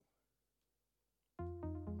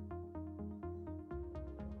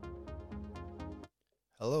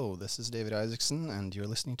Hello, this is David Isaacson, and you're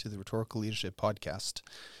listening to the Rhetorical Leadership Podcast.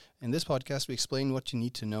 In this podcast, we explain what you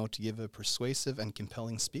need to know to give a persuasive and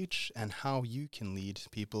compelling speech and how you can lead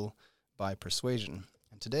people by persuasion.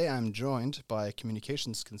 And today I'm joined by a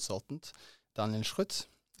communications consultant, Daniel Schrutt.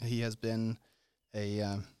 He has been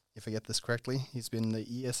if I get this correctly, he's been the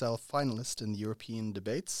ESL finalist in the European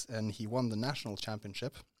debates, and he won the national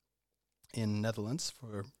championship in Netherlands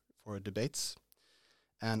for debates,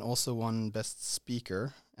 and also won Best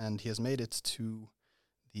Speaker, and he has made it to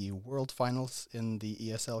the World Finals in the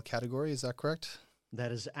ESL category. Is that correct?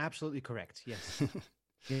 That is absolutely correct, yes.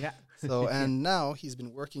 Yeah. So, and now he's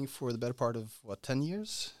been working for the better part of, 10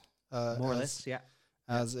 years? More or less, yeah.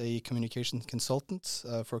 As a communications consultant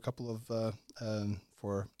for a couple of,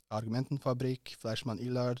 for Argumentenfabrik, Fleischmann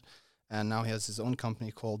Illard, and now he has his own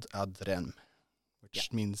company called Ad Rem,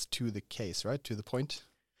 which means to the case, right? To the point.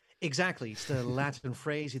 Exactly. It's the Latin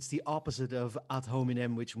phrase. It's the opposite of ad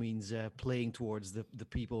hominem, which means playing towards the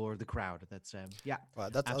people or the crowd. That's,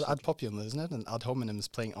 Well, that's absolutely. ad populum, isn't it? And ad hominem is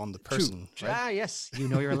playing on the person, True. right? Ah, yes. You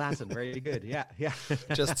know your Latin. Very good. Yeah, yeah.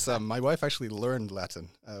 Just my wife actually learned Latin.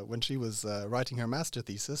 When she was writing her master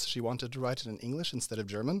thesis, she wanted to write it in English instead of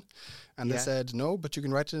German. And they said, no, but you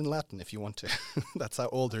can write it in Latin if you want to. That's how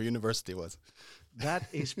old her university was. That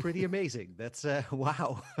is pretty amazing. That's,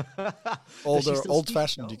 wow.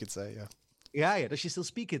 Old-fashioned, you could say, yeah. Yeah. Does she still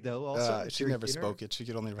speak it, though? Also, she never spoke it. She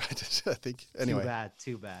could only write it, I think. Anyway.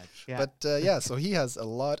 Too bad. Yeah. But so he has a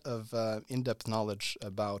lot of in-depth knowledge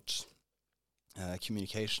about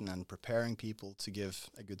communication and preparing people to give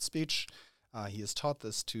a good speech. He has taught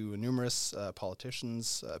this to numerous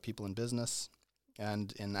politicians, people in business,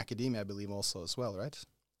 and in academia, I believe, also as well, right?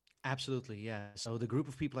 Absolutely, yeah. So the group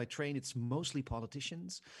of people I train, it's mostly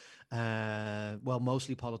politicians.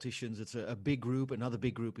 Mostly politicians. It's a big group. Another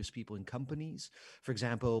big group is people in companies. For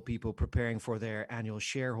example, people preparing for their annual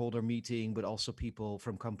shareholder meeting, but also people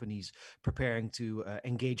from companies preparing to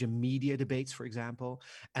engage in media debates, for example.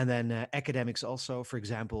 And then academics also, for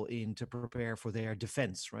example, to prepare for their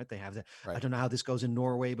defense, right? They have I don't know how this goes in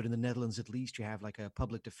Norway, but in the Netherlands, at least, you have like a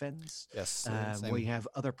public defense. Yes. Where you have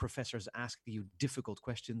other professors asking you difficult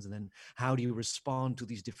questions, and then how do you respond to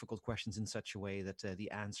these difficult questions in such a way that the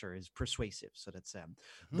answer is persuasive. So that's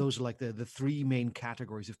those are like the three main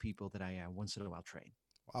categories of people that I once in a while train.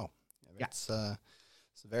 Wow. It's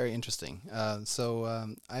very interesting.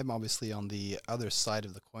 I'm obviously on the other side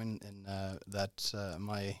of the coin in that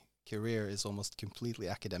my career is almost completely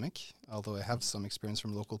academic, although I have some experience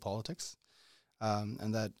from local politics.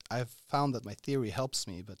 And that I've found that my theory helps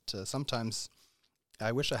me, but sometimes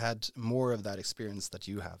I wish I had more of that experience that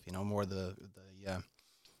you have, more the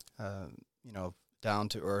down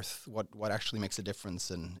to earth, what actually makes a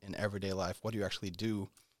difference in everyday life, what do you actually do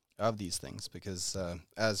of these things? Because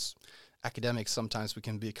as academics, sometimes we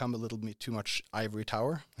can become a little bit too much ivory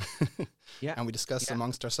tower, and we discuss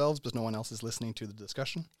amongst ourselves, but no one else is listening to the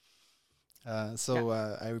discussion. I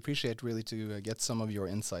appreciate really to get some of your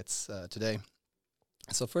insights today.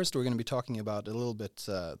 So first, we're going to be talking about a little bit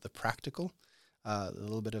the practical, a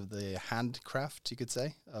little bit of the handcraft, you could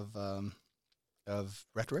say, of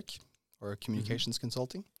rhetoric or communications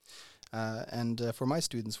consulting. And for my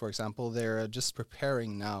students, for example, they're just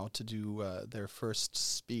preparing now to do their first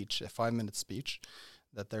speech, a 5-minute speech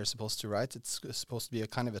that they're supposed to write. It's supposed to be a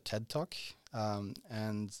kind of a TED Talk,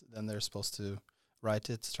 and then they're supposed to write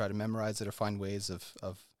it, try to memorize it, or find ways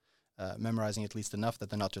of memorizing at least enough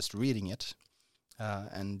that they're not just reading it,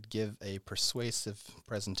 and give a persuasive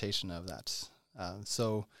presentation of that.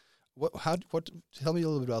 Tell me a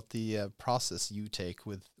little bit about the process you take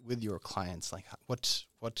with your clients. Like, what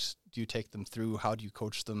do you take them through? How do you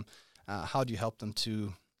coach them? How do you help them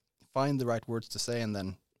to find the right words to say and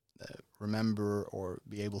then remember or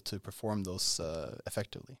be able to perform those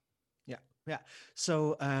effectively? Yeah.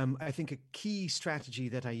 So I think a key strategy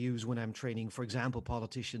that I use when I'm training, for example,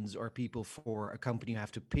 politicians or people for a company who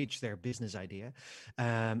have to pitch their business idea,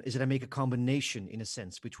 is that I make a combination, in a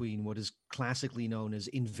sense, between what is classically known as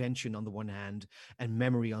invention on the one hand and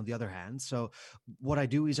memory on the other hand. So what I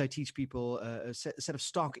do is I teach people a set of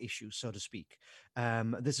stock issues, so to speak.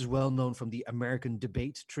 This is well known from the American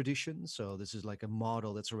debate tradition. So this is like a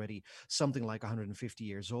model that's already something like 150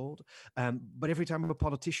 years old. But every time a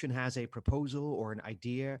politician has a proposal, proposal or an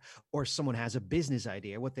idea, or someone has a business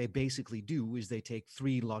idea, what they basically do is they take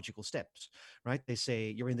three logical steps, right? They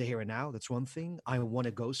say, you're in the here and now. That's one thing. I want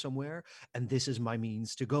to go somewhere, and this is my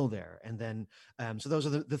means to go there. And then, so those are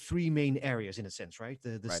the three main areas in a sense, right?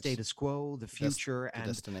 The Right. status quo, the future, The and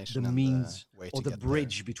the destination and the means way or to the get there.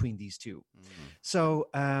 bridge between these two. Mm. So,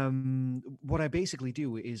 what I basically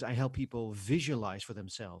do is I help people visualize for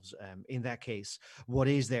themselves, in that case, what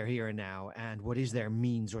is their here and now, and what is their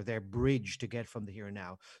means or their bridge to get from the here and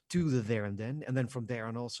now to the there and then from there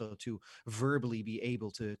on also to verbally be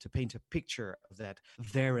able to paint a picture of that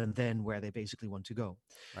there and then where they basically want to go.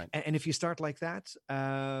 Right. And if you start like that,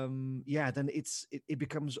 yeah, then it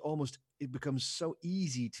becomes almost, it becomes so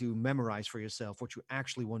easy to memorize for yourself what you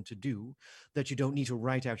actually want to do, that you don't need to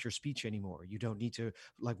write out your speech anymore. You don't need to,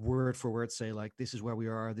 like, word for word say, like, this is where we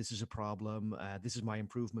are, this is a problem, this is my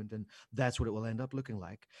improvement, and that's what it will end up looking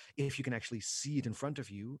like. If you can actually see it in front of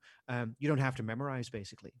you, you don't have to memorize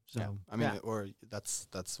basically. Yeah. So I mean, yeah, or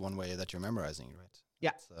that's one way that you're memorizing, right?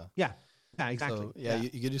 yeah, It's, yeah, yeah, exactly. so yeah,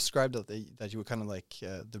 you described that you were kind of like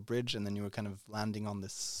the bridge, and then you were kind of landing on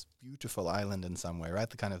this beautiful island in some way,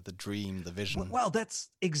 right? The kind of the dream, the vision. Well, that's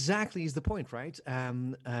exactly is the point, right?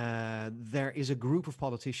 There is a group of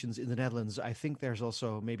politicians in the Netherlands. I think there's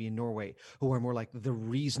also maybe in Norway who are more like the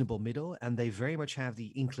reasonable middle, and they very much have the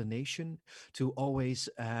inclination to always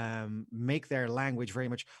make their language very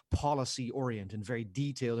much policy oriented and very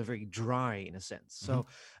detailed and very dry in a sense. Mm-hmm.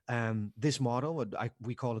 So this model,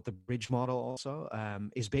 we call it the bridge model, also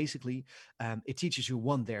is basically it teaches you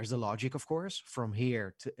one. There's the logic, of course, from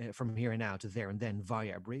here and now to there and then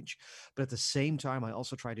via a bridge. But at the same time, I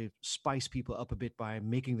also try to spice people up a bit by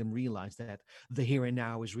making them realize that the here and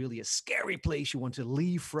now is really a scary place you want to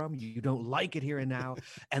leave from. You don't like it here and now,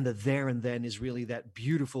 and the there and then is really that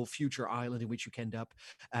beautiful future island in which you can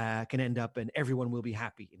end up, and everyone will be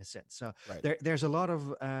happy in a sense. So Right. there's a lot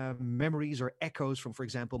of memories or echoes from, for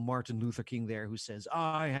example, Martin Luther King there, who says,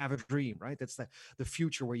 "I have a dream." Right? That's the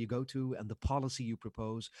future where you go to, and the policy you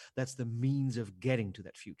propose. That's the means of getting to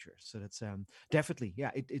that future. So that's definitely, yeah.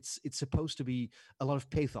 It's supposed to be a lot of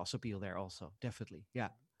pathos appeal there, also. Definitely, yeah.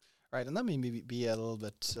 Right. And that may maybe be a little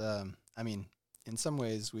bit. I mean, in some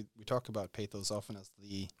ways, we talk about pathos often as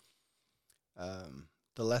the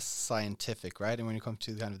less scientific, right? And when you come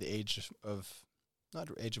to kind of the age of not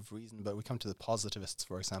age of reason, but we come to the positivists,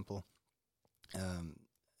 for example,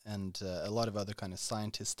 and a lot of other kind of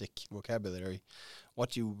scientific vocabulary.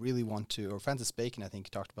 What you really want to, or Francis Bacon, I think,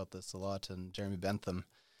 talked about this a lot, and Jeremy Bentham,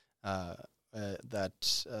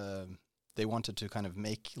 that they wanted to kind of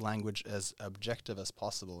make language as objective as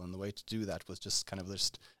possible, and the way to do that was just kind of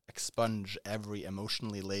just expunge every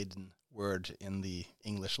emotionally laden word in the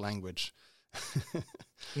English language.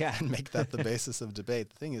 Yeah. And make that the basis of debate.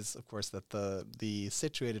 The thing is, of course, that the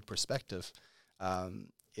situated perspective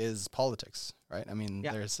is politics, right? I mean,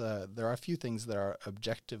 Yeah. there are a few things that are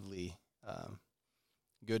objectively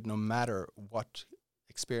good, no matter what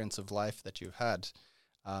experience of life that you've had.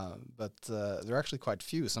 But there are actually quite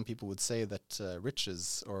few. Some people would say that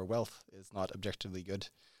riches or wealth is not objectively good.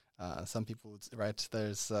 Some people would, right?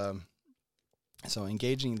 There's so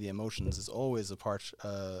engaging the emotions is always a part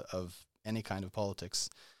of any kind of politics,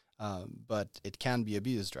 but it can be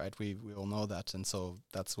abused, right? We all know that, and so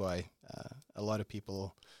that's why a lot of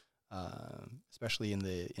people, especially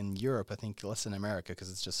in Europe, I think less in America,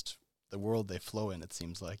 because it's just the world they flow in. It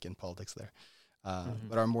seems like in politics there,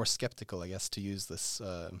 but are more skeptical, I guess, to use this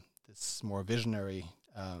this more visionary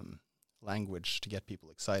language to get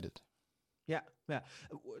people excited. Yeah, yeah.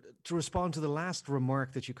 To respond to the last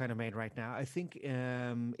remark that you kind of made right now, I think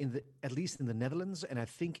at least in the Netherlands, and I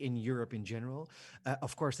think in Europe in general,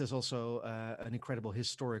 of course, there's also an incredible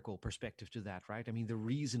historical perspective to that, right? I mean, the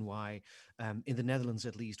reason why in the Netherlands,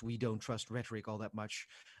 at least, we don't trust rhetoric all that much.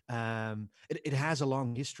 It has a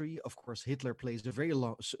long history. Of course, Hitler plays a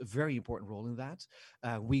very important role in that.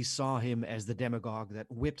 We saw him as the demagogue that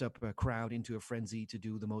whipped up a crowd into a frenzy to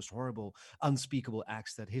do the most horrible, unspeakable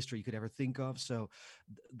acts that history could ever think of. So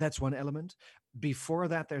that's one element. Before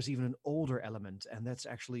that, there's even an older element, and that's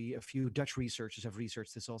actually a few Dutch researchers have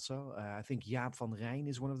researched this also. I think Jaap van Rijn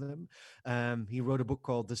is one of them. He wrote a book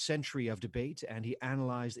called The Century of Debate, and he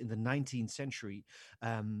analyzed in the 19th century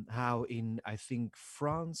how in, I think,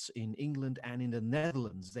 France, in England, and in the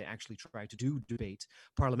Netherlands, they actually tried to do debate,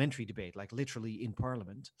 parliamentary debate, like literally in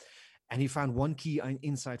parliament. And he found one key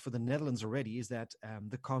insight for the Netherlands already is that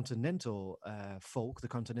the continental folk, the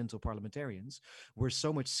continental parliamentarians, were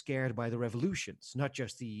so much scared by the revolutions, not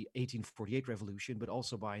just the 1848 revolution, but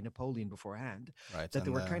also by Napoleon beforehand, Right. that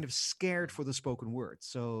they And were kind of scared for the spoken word.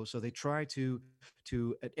 So they tried to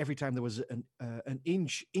every time there was an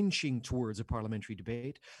inching towards a parliamentary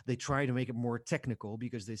debate, they try to make it more technical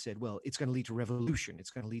because they said, well, it's going to lead to revolution.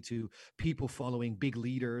 It's going to lead to people following big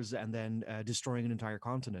leaders and then destroying an entire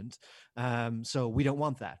continent. So we don't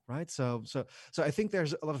want that, right? So I think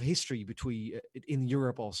there's a lot of history between in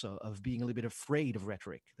Europe also of being a little bit afraid of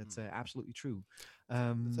rhetoric. That's absolutely true.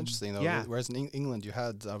 It's interesting though. Yeah. Whereas in England, you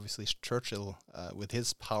had obviously Churchill with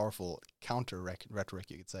his powerful counter rhetoric,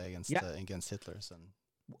 you could say, against Hitler's, and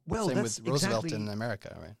well, same that's with Roosevelt exactly in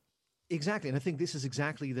America, right? Exactly, and I think this is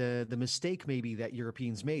exactly the mistake maybe that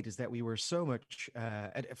Europeans made is that we were so much.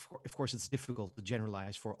 And of course, it's difficult to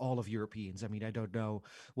generalize for all of Europeans. I mean, I don't know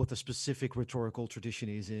what the specific rhetorical tradition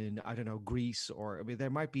is in I don't know Greece or I mean there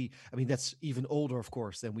might be. I mean that's even older, of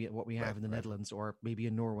course, than what we have in the Netherlands or maybe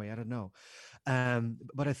in Norway. I don't know.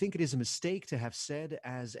 But I think it is a mistake to have said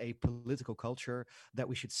as a political culture that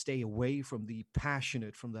we should stay away from the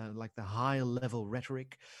passionate, from the like the high level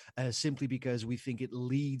rhetoric, simply because we think it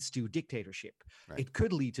leads to dictatorship. Right. It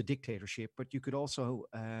could lead to dictatorship, but you could also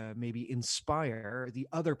maybe inspire the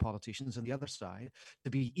other politicians on the other side to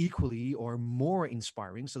be equally or more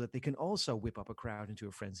inspiring so that they can also whip up a crowd into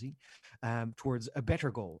a frenzy towards a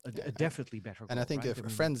better goal, a definitely better goal. And I think right? a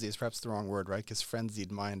frenzy is perhaps the wrong word, right? Because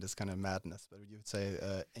frenzied mind is kind of madness. But you would say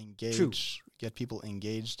engage, True. get people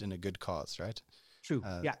engaged in a good cause, right? True.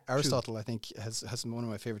 Yeah. Aristotle, I think, has one of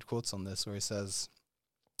my favorite quotes on this, where he says,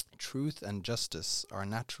 "Truth and justice are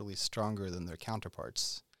naturally stronger than their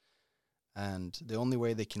counterparts, and the only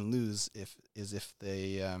way they can lose is if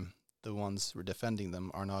they the ones who are defending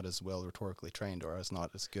them are not as well rhetorically trained or as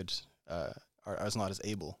not as good or as not as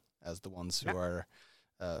able as the ones who are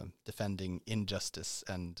defending injustice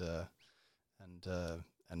and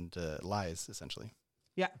lies, essentially."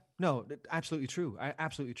 Yeah, no, absolutely true.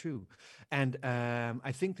 Absolutely true. And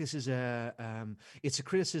I think this is it's a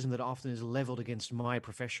criticism that often is leveled against my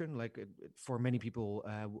profession. Like for many people,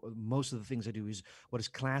 most of the things I do is what is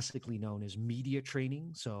classically known as media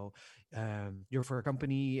training. So you're for a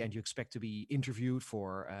company and you expect to be interviewed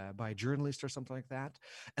by a journalist or something like that.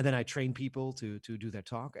 And then I train people to do their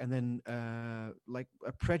talk. And then like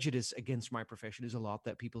a prejudice against my profession is a lot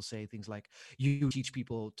that people say things like, you teach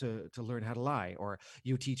people to learn how to lie, or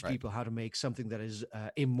you teach people how to make something that is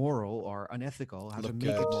immoral or unethical, how to make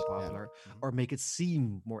it more popular or make it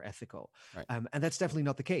seem more ethical. Right. And that's definitely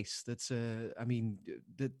not the case. That's,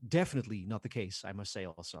 definitely not the case, I must say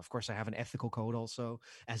also. Of course, I have an ethical code also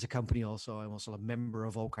as a company also. I'm also a member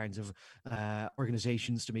of all kinds of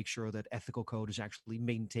organizations to make sure that ethical code is actually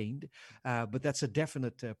maintained. But that's a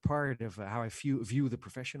definite part of how I view the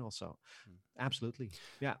profession also. Absolutely.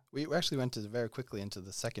 Yeah. We actually went very quickly into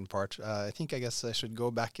the second part. I guess I should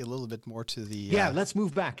go back a little bit more to the... let's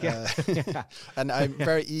move back. Yeah. And I'm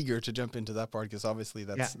very eager to jump into that part because obviously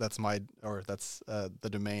that's the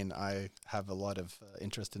domain I have a lot of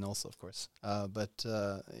interest in also, of course. But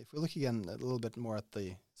if we look again a little bit more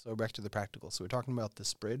so back to the practical. So we're talking about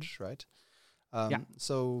this bridge, right?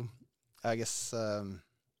 So I guess...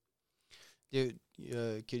 Do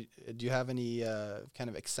you have any kind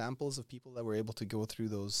of examples of people that were able to go through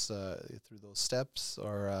those steps,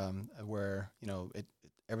 or where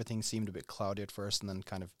everything seemed a bit cloudy at first, and then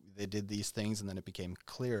kind of they did these things, and then it became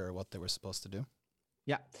clear what they were supposed to do?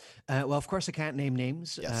 Yeah. Well, of course, I can't name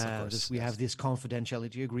names. Yes, of course. We have this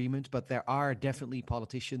confidentiality agreement, but there are definitely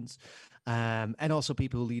politicians and also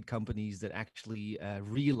people who lead companies that actually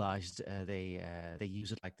realized they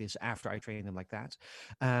use it like this after I trained them like that.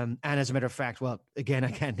 And as a matter of fact, well, again,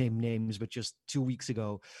 I can't name names, but just 2 weeks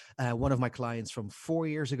ago, one of my clients from 4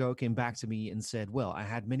 years ago came back to me and said, well, I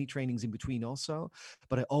had many trainings in between also,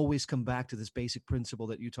 but I always come back to this basic principle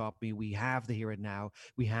that you taught me. We have the here and now,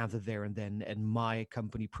 we have the there and then, and my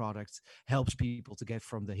company product helps people to get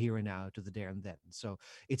from the here and now to the there and then. So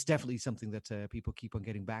it's definitely something that people keep on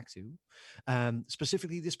getting back to.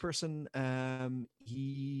 Specifically, this person,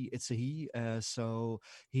 so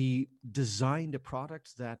he designed a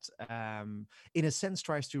product that, in a sense,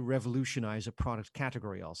 tries to revolutionize a product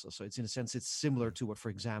category also. So it's in a sense, it's similar to what, for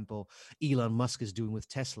example, Elon Musk is doing with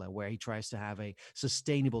Tesla, where he tries to have a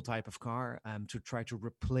sustainable type of car to try to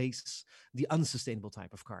replace the unsustainable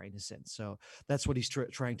type of car in a sense. So that's what he's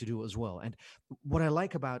trying to do as well. And what I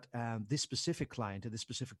like about this specific client and this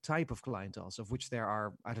specific type of client also, of which there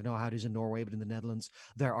are, I don't know how it is in Norway, but in the Netherlands,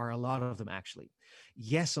 there are a lot of them actually.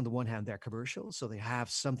 Yes, on the one hand, they're commercial, so they have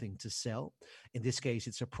something to sell. In this case,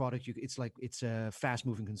 it's a product, it's a fast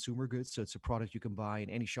moving consumer goods. So it's a product you can buy in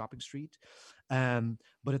any shopping street.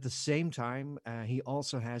 But at the same time, he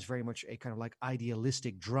also has very much a kind of like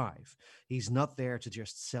idealistic drive. He's not there to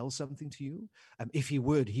just sell something to you. If he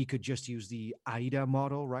would, he could just use the AIDA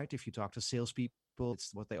model, right? If you talk to salespeople,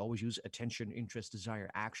 it's what they always use: attention, interest, desire,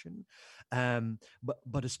 action.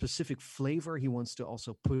 But a specific flavor he wants to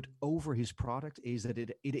also put over his product is that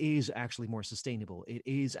it is actually more sustainable. It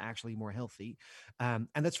is actually more healthy. And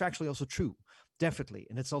that's actually also true. Definitely.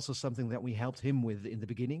 And it's also something that we helped him with in the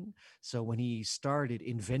beginning. So when he started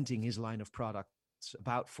inventing his line of products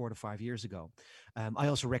about 4 to 5 years ago, I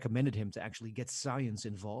also recommended him to actually get science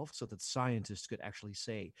involved so that scientists could actually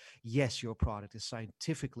say, yes, your product is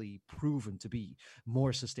scientifically proven to be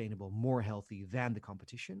more sustainable, more healthy than the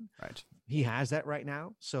competition. Right. He has that right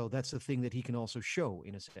now. So that's the thing that he can also show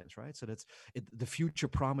in a sense, right? So that's it, the future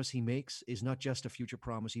promise he makes is not just a future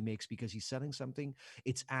promise he makes because he's selling something.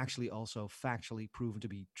 It's actually also factually proven to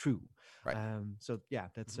be true. Right. So yeah,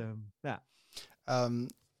 that's, yeah.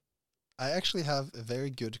 I actually have a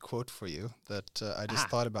very good quote for you that I just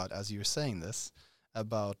thought about as you were saying this,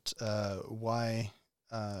 about why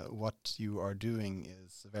what you are doing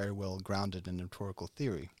is very well grounded in empirical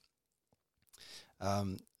theory.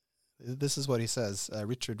 This is what he says,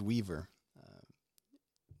 Richard Weaver.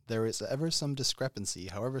 There is ever some discrepancy,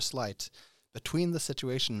 however slight, between the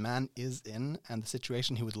situation man is in and the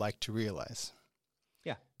situation he would like to realize.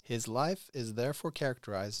 Yeah. His life is therefore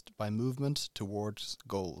characterized by movement towards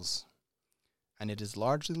goals. And it is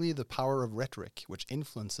largely the power of rhetoric which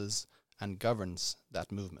influences and governs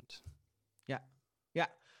that movement. Yeah,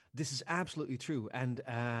 this is absolutely true. And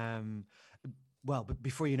well, but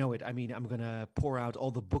before you know it, I mean, I'm going to pour out all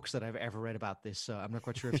the books that I've ever read about this. So I'm not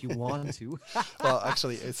quite sure if you want to. Well,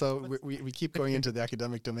 actually, so we keep going into the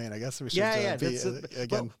academic domain. I guess we should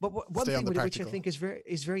again but one stay thing on the which I practical. think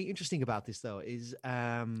is very interesting about this, though, is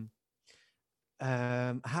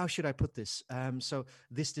how should I put this? So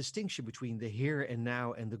this distinction between the here and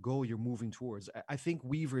now and the goal you're moving towards, I think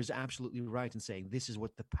Weaver is absolutely right in saying this is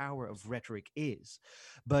what the power of rhetoric is.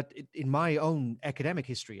 But in my own academic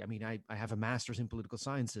history, I mean, I have a master's in political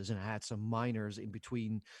sciences and I had some minors in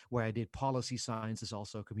between where I did policy sciences,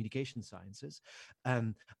 also communication sciences.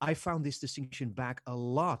 I found this distinction back a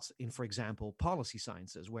lot in, for example, policy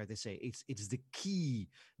sciences, where they say it's the key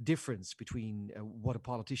difference between what a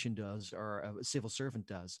politician does or a civil servant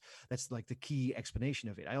does. That's like the key explanation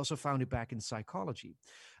of it. I also found it back in psychology.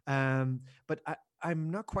 But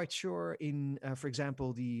I'm not quite sure in, for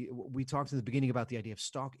example, we talked in the beginning about the idea of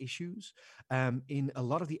stock issues. In a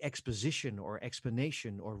lot of the exposition or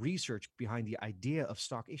explanation or research behind the idea of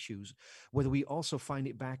stock issues, whether we also find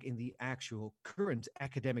it back in the actual current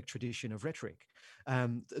academic tradition of rhetoric.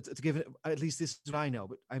 To give it, at least this is what I know,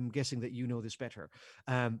 but I'm guessing that you know this better.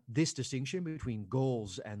 This distinction between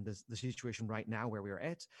goals and the situation right now where we're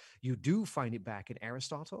at, you do find it back in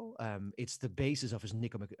Aristotle. It's the basis of his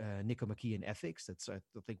Nicomachean Ethics. That's, I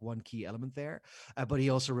think, one key element there. But he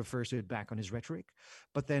also refers to it back on his rhetoric.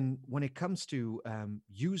 But then when it comes to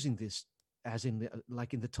using this as in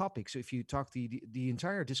like in the topics, so if you talk the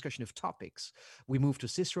entire discussion of topics, we move to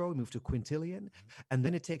Cicero, we move to Quintilian, and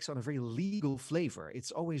then it takes on a very legal flavor.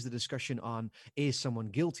 It's always the discussion on, is someone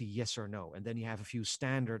guilty, yes or no? And then you have a few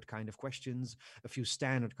standard kind of questions, a few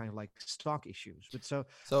standard kind of like stock issues. But so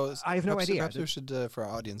I have no idea. Perhaps we should, for our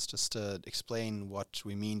audience, just explain what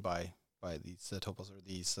we mean by these topos or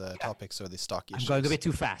these topics or these stock issues. I'm going a bit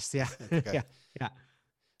too fast. Yeah. Okay. yeah.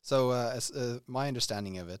 So as my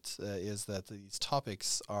understanding of it is that these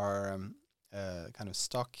topics are kind of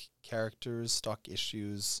stock characters, stock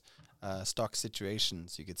issues, stock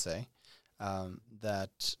situations, you could say,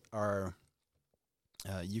 that are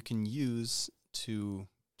you can use to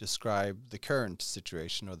describe the current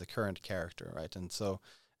situation or the current character, right? And so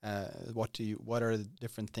what are the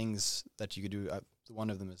different things that you could do? One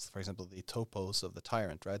of them is, for example, the topos of the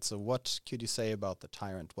tyrant, right? So what could you say about the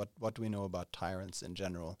tyrant? What do we know about tyrants in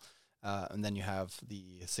general? And then you have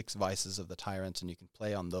the 6 vices of the tyrant, and you can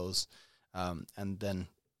play on those, and then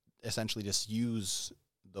essentially just use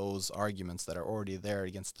those arguments that are already there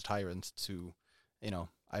against the tyrant to,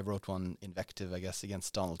 I wrote one invective, I guess,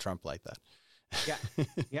 against Donald Trump like that.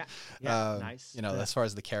 Yeah. Nice. As far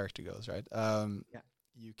as the character goes, right?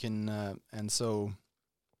 You can, and so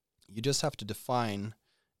you just have to define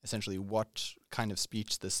essentially what kind of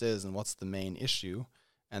speech this is and what's the main issue,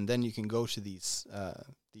 and then you can go to these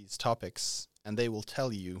topics, and they will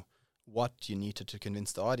tell you what you need to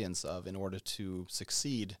convince the audience of in order to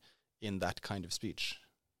succeed in that kind of speech,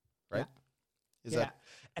 right? Is that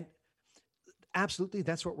and absolutely,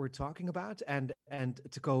 that's what we're talking about. And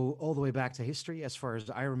to go all the way back to history, as far as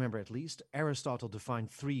I remember, at least, Aristotle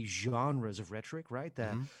defined three genres of rhetoric, right?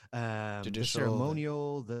 The judicial,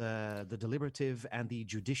 ceremonial, the deliberative, and the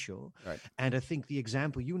judicial. right? And I think the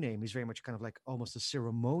example you name is very much kind of like almost a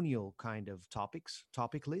ceremonial kind of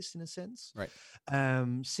topic list in a sense. Right.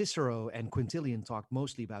 Cicero and Quintilian talked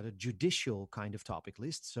mostly about a judicial kind of topic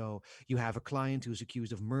list. So you have a client who's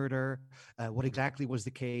accused of murder. What exactly was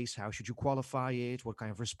the case? How should you qualify it? What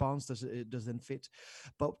kind of response does then fit?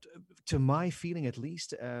 But to my feeling, at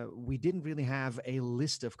least, we didn't really have a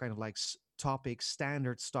list of kind of like topics,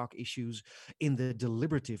 standard stock issues in the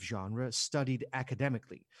deliberative genre studied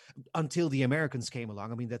academically until the Americans came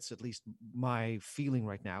along. I mean, that's at least my feeling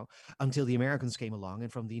right now. Until the Americans came along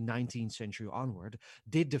and from the 19th century onward,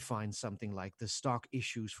 did define something like the stock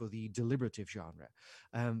issues for the deliberative genre.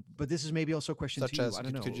 But this is maybe also a question Such to you. as, I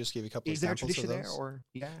don't know. could you just give a couple Is there a examples tradition of there, those? or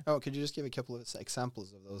yeah? Oh, could you just give a couple of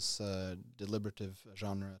examples of those deliberative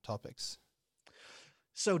genre topics?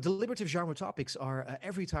 So deliberative genre topics are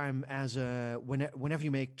every time whenever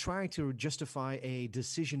you try to justify a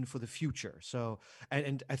decision for the future. So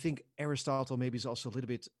and I think Aristotle maybe is also a little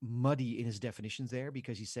bit muddy in his definitions there,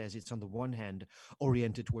 because he says it's on the one hand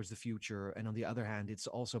oriented towards the future, and on the other hand it's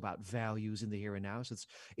also about values in the here and now. So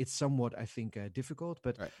it's somewhat, I think, difficult.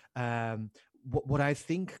 But right. What I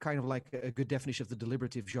think kind of like a good definition of the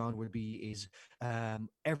deliberative genre would be is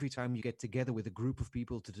every time you get together with a group of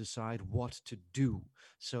people to decide what to do.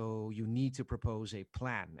 So you need to propose a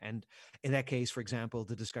plan. And in that case, for example,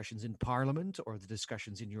 the discussions in parliament or the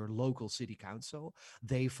discussions in your local city council,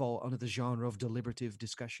 they fall under the genre of deliberative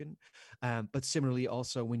discussion. But similarly,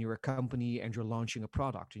 also when you're a company and you're launching a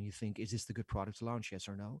product and you think, is this the good product to launch? Yes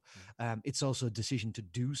or no? It's also a decision to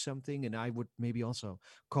do something. And I would maybe also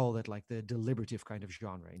call that like the deliberative kind of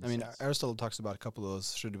genre. I mean, Aristotle talks about a couple of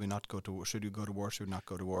those. Should you go to war? Should we not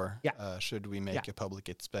go to war? Yeah. Should we make a public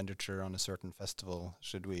expenditure on a certain festival?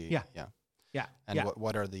 Should we? Yeah. And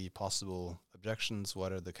what are the possible objections?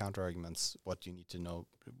 What are the counter arguments? What do you need to know?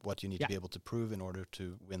 What do you need to be able to prove in order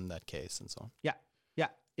to win that case, and so on? Yeah.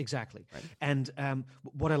 Exactly. Right. And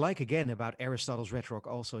what I like again about Aristotle's rhetoric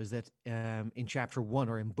also is that in chapter 1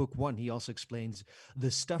 or in book 1, he also explains the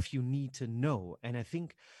stuff you need to know. And I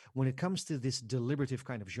think when it comes to this deliberative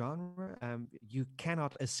kind of genre, you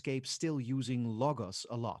cannot escape still using logos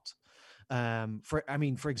a lot.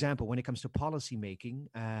 For example, when it comes to policy making,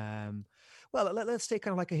 let's take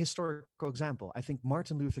kind of like a historical example. I think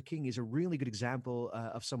Martin Luther King is a really good example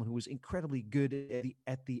of someone who was incredibly good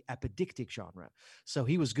at the apodictic genre. So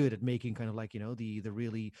he was good at making kind of like, the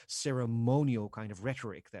really ceremonial kind of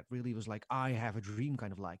rhetoric that really was like, I have a dream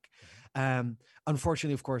kind of like.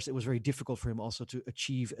 Unfortunately, of course, it was very difficult for him also to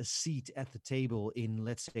achieve a seat at the table in,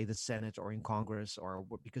 let's say, the Senate or in Congress, or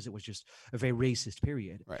because it was just a very racist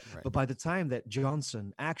period. Right. But by the time that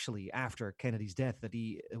Johnson actually, after Kennedy's death, that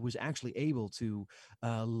he was actually able to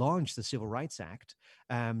launch the Civil Rights Act,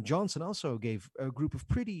 Johnson also gave a group of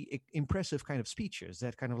pretty impressive kind of speeches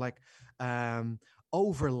that kind of like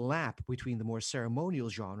overlap between the more ceremonial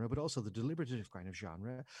genre, but also the deliberative kind of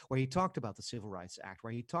genre, where he talked about the Civil Rights Act,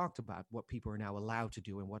 where he talked about what people are now allowed to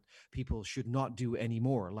do and what people should not do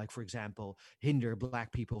anymore. Like, for example, hinder Black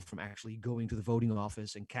people from actually going to the voting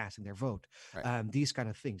office and casting their vote. Right. These kind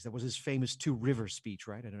of things. That was his famous Two Rivers speech,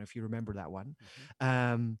 right? I don't know if you remember that one.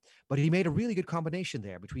 Mm-hmm. But he made a really good combination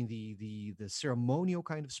there between the ceremonial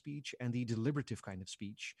kind of speech and the deliberative kind of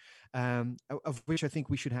speech, of which I think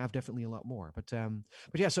we should have definitely a lot more.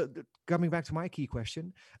 But yeah, so coming back to my key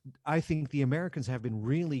question, I think the Americans have been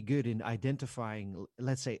really good in identifying,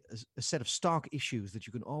 let's say, a set of stock issues that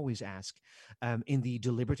you can always ask in the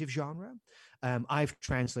deliberative genre. I've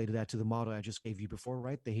translated that to the model I just gave you before,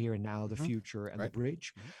 right? The here and now, the future, and the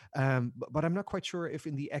bridge. But I'm not quite sure if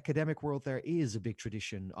in the academic world there is a big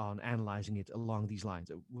tradition on analyzing it along these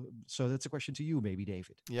lines. So that's a question to you, maybe,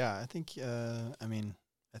 David. Yeah, I think, I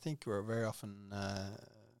think we're very often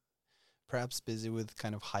perhaps busy with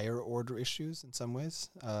kind of higher order issues in some ways.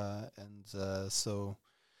 So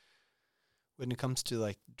when it comes to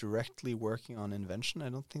like directly working on invention, I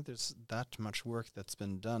don't think there's that much work that's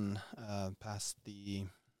been done past beyond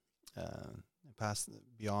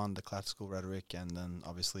the classical rhetoric, and then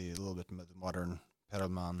obviously a little bit the modern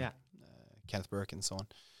Perelman, Kenneth Burke, and so on,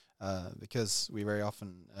 because we very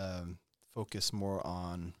often focus more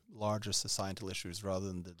on larger societal issues rather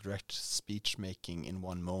than the direct speech making in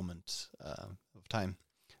one moment of time.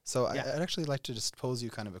 So Yeah. I'd actually like to just pose you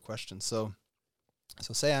kind of a question. So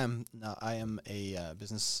say I am a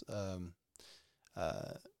business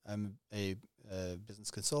uh, I'm a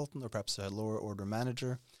business consultant or perhaps a lower order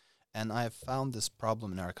manager, and I have found this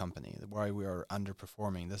problem in our company why we are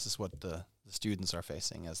underperforming. This is what the students are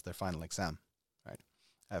facing as their final exam, right?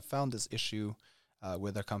 I have found this issue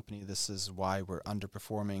with our company. This is why we're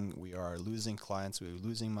underperforming. We are losing clients. We're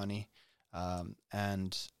losing money,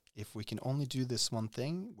 and if we can only do this one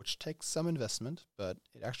thing, which takes some investment, but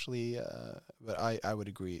it actually, but I would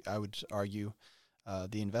agree. I would argue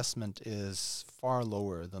the investment is far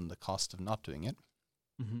lower than the cost of not doing it.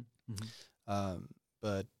 Hmm. Hmm. Um,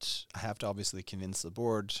 but I have to obviously convince the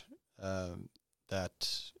board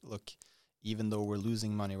that, look, even though we're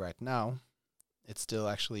losing money right now, it's still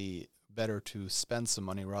actually better to spend some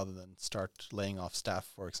money rather than start laying off staff,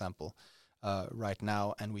 for example, right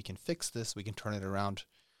now, and we can fix this, we can turn it around.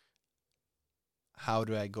 How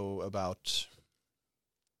do I go about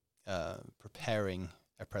preparing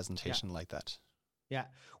a Yeah. presentation like that? Yeah.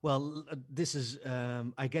 Well, this is,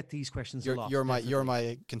 I get these questions a You're lot, you're my you're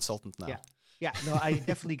definitely. my consultant Yeah. now. Yeah. No, I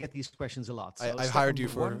definitely get these questions a lot. So I step hired number you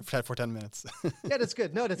for one. for 10 minutes. Yeah, that's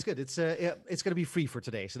good. No, that's good. Yeah, it's going to be free for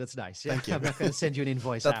today. So that's nice. Yeah. Thank you. I'm not going to send you an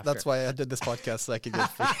invoice That's after. why I did this podcast so I could get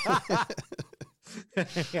free.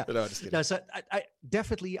 Yeah. No, just kidding. No, so I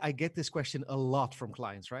definitely I get this question a lot from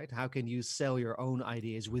clients, right? How can you sell your own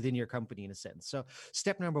ideas within your company in a sense? So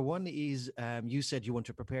step number one is you said you want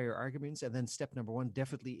to prepare your arguments, and then step number one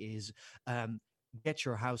definitely is um, get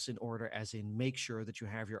your house in order, as in make sure that you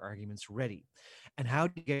have your arguments ready. And how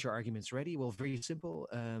do you get your arguments ready? Well, very simple.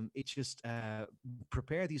 It's just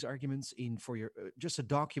prepare these arguments in for your just a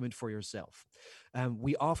document for yourself.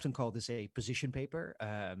 We often call this a position paper.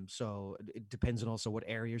 So it depends on also what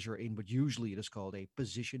areas you're in, but usually it is called a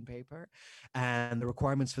position paper. And the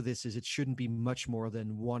requirements for this is it shouldn't be much more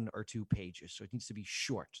than 1 or 2 pages. So it needs to be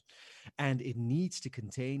short, and it needs to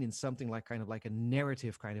contain in something like kind of like a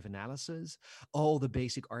narrative kind of analysis all the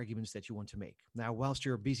basic arguments that you want to make. Now, whilst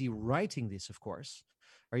you're busy writing this, of course,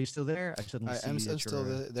 are you still there? I suddenly see I'm that still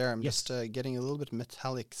you're. there. I'm just Yes. getting a little bit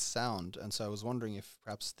metallic sound, and so I was wondering if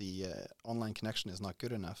perhaps the online connection is not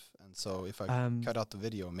good enough, and so if I Um, cut out the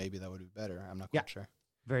video, maybe that would be better. I'm not yeah, quite sure.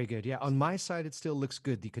 very good. Yeah, on my side, it still looks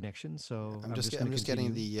good, the connection. So I'm just going I'm to just getting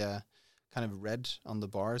continue. the kind of red on the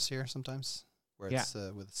bars here sometimes, where Yeah, it's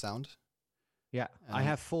with sound. yeah. And I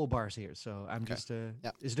have full bars here, so I'm okay, just.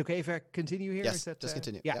 yeah, Is it okay if I continue here? Is yes, that? just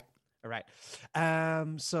continue. Yeah. Yep. All right.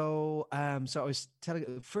 So I was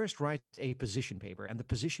telling first write a position paper, and the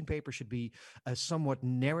position paper should be a somewhat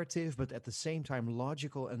narrative, but at the same time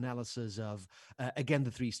logical analysis of again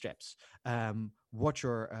the 3 steps. What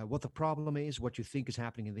the problem is, what you think is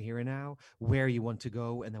happening in the here and now, where you want to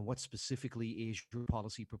go, and then what specifically is your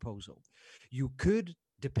policy proposal. You could,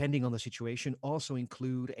 depending on the situation, also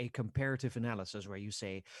include a comparative analysis where you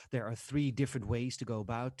say there are 3 different ways to go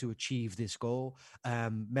about to achieve this goal.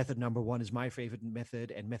 Method number one is my favorite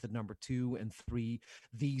method, and method number 2 and 3,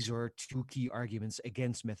 these are 2 key arguments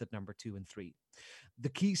against method number 2 and 3. The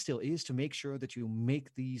key still is to make sure that you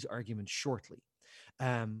make these arguments shortly.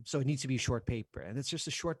 So it needs to be a short paper, and it's just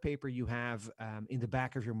a short paper you have in the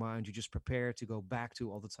back of your mind. You just prepare to go back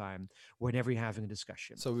to all the time whenever you're having a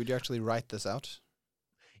discussion. So would you actually write this out?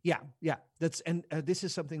 Yeah, yeah. That's and this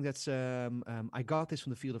is something that's I got this from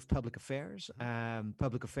the field of public affairs. Mhm.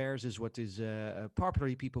 Public affairs is what is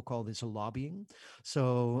popularly people call this lobbying. So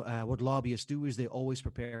what lobbyists do is they always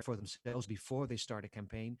prepare for themselves before they start a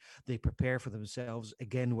campaign. They prepare for themselves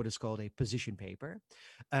again what is called a position paper,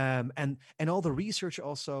 and all the research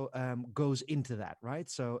also goes into that, right?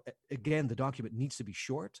 So again, the document needs to be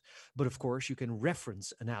short, but of course you can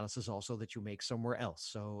reference analysis also that you make somewhere else.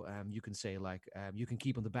 So you can say like you can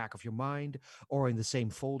keep on the back of your mind or in the same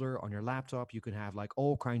folder on your laptop. You can have like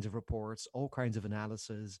all kinds of reports, all kinds of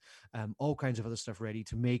analysis, all kinds of other stuff ready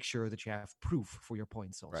to make sure that you have proof for your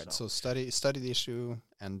points Right. also. So study the issue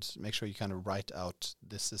and make sure you kind of write out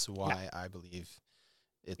this is Yeah, why I believe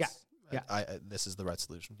yeah, it's yeah. this is the right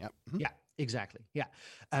solution. Yeah. Yeah, exactly. Yeah.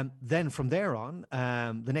 Then from there on,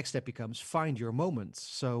 the next step becomes find your moments.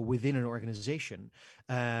 So within an organization,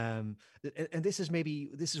 and this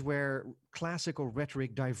is where classical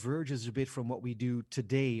rhetoric diverges a bit from what we do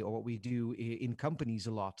today or what we do in companies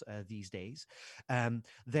a lot these days.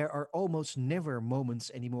 There are almost never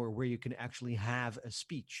moments anymore where you can actually have a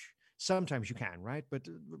speech. Sometimes you can, right? But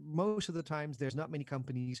most of the times, there's not many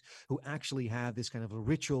companies who actually have this kind of a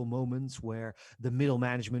ritual moments where the middle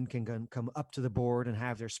management can come up to the board and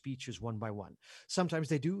have their speeches one by one. Sometimes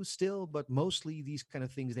they do still, but mostly these kind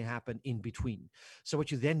of things they happen in between. So what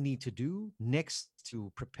you then need to do next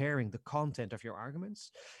to preparing the content of your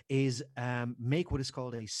arguments is make what is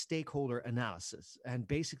called a stakeholder analysis. And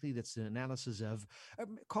basically, that's an analysis of,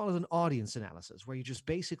 call it an audience analysis, where you just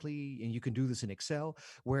basically, and you can do this in Excel,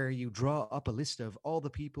 where you draw up a list of all the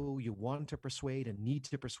people you want to persuade and need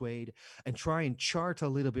to persuade, and try and chart a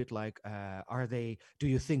little bit like, do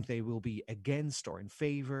you think they will be against or in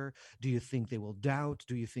favor? Do you think they will doubt?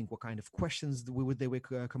 Do you think what kind of questions they would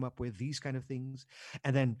come up with? These kind of things.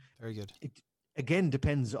 And then Very good. it again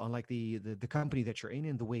depends on like the company that you're in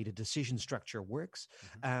and the way the decision structure works.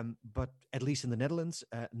 But at least in the Netherlands,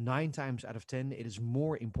 9 times out of 10, it is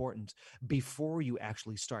more important before you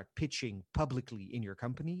actually start pitching publicly in your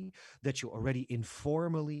company that you already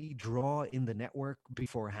informally draw in the network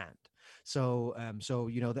beforehand. So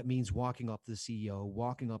that means walking up to the CEO,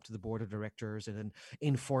 walking up to the board of directors, and then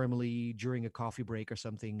informally during a coffee break or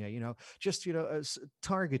something, just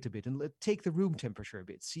target a bit and take the room temperature a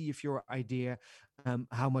bit. See if your idea,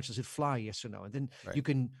 how much does it fly, yes or no, and then you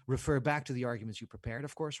can refer back to the arguments you prepared.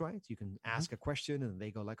 Of course, right? You can ask a question, and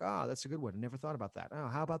they go like, "Oh, that's a good one. I never thought about that. Oh,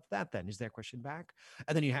 how about that then? Is there a question back?"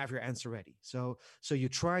 And then you have your answer ready. So you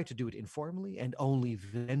try to do it informally, and only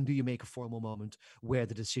then do you make a formal moment where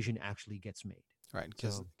the decision actually gets made. Right,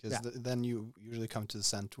 because then you usually come to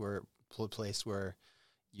the place where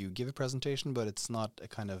you give a presentation, but it's not a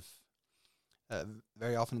kind of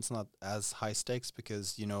very often it's not as high stakes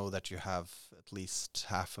because you know that you have at least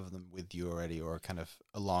half of them with you already, or kind of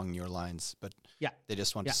along your lines, but they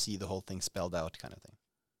just want to see the whole thing spelled out, kind of thing.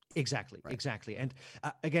 Exactly. And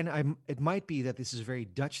again, it might be that this is a very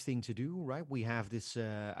Dutch thing to do, right? We have this,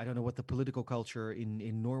 I don't know what the political culture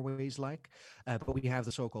in Norway is like, but we have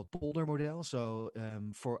the so-called polder model. So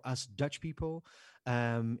for us Dutch people,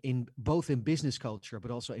 in both in business culture,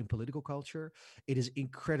 but also in political culture, it is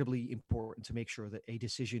incredibly important to make sure that a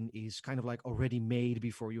decision is kind of like already made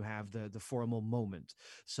before you have the formal moment.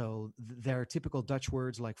 So there are typical Dutch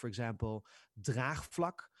words like, for example,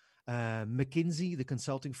 draagvlak. McKinsey, the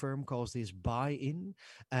consulting firm, calls this buy-in.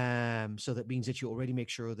 So that means that you already make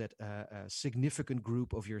sure that a significant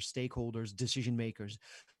group of your stakeholders, decision makers,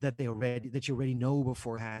 that you already know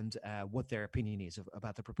beforehand what their opinion is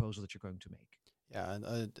about the proposal that you're going to make. Yeah,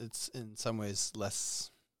 and it's in some ways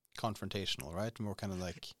less confrontational, right? More kind of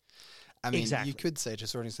like, I mean, you could say to a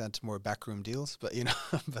certain extent more backroom deals, but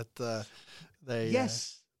but they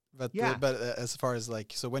yes. But as far as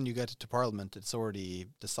like, so when you get to Parliament, it's already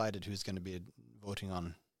decided who's going to be voting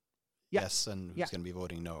on yes and who's going to be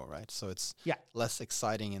voting no, right? So it's less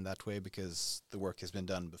exciting in that way because the work has been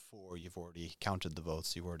done before. You've already counted the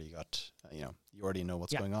votes. You've already got, you already know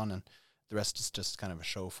what's going on, and the rest is just kind of a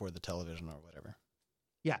show for the television or whatever.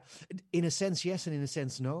 Yeah, in a sense, yes, and in a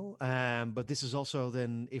sense, no. But this is also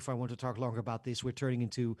then, if I want to talk longer about this, we're turning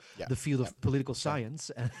into the field of political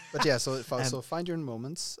science. But so find your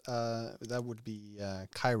moments. That would be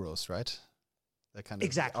kairos, right? The kind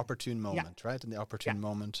of opportune moment, right? And the opportune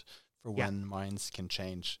moment for when minds can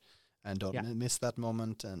change. And don't miss that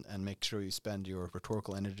moment, and make sure you spend your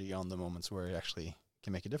rhetorical energy on the moments where you actually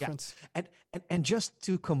can make a difference. And just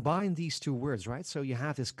to combine these two words, right? So you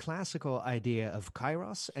have this classical idea of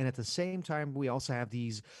kairos, and at the same time, we also have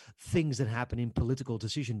these things that happen in political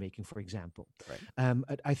decision making, for example.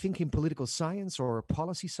 Right. I think in political science or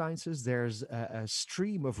policy sciences, there's a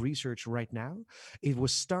stream of research right now. It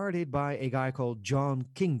was started by a guy called John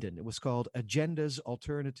Kingdon. It was called Agendas,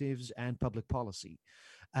 Alternatives, and Public Policy.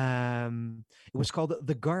 It was called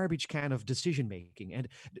the garbage can of decision making, and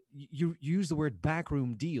you use the word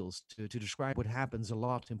backroom deals to describe what happens a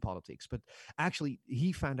lot in politics. But actually,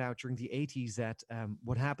 he found out during the 80s that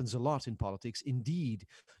what happens a lot in politics, indeed,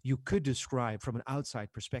 you could describe from an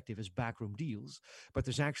outside perspective as backroom deals, but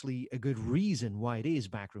there's actually a good reason why it is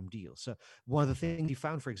backroom deals. So one of the things he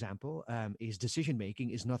found, for example, is decision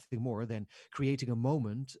making is nothing more than creating a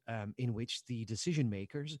moment in which the decision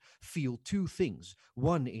makers feel two things.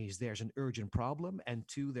 One is there's an urgent problem, and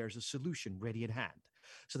two, there's a solution ready at hand.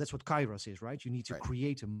 So that's what kairos is, right? You need to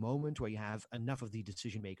create a moment where you have enough of the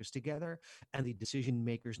decision makers together, and the decision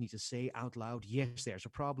makers need to say out loud, yes, there's a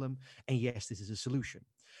problem, and yes, this is a solution.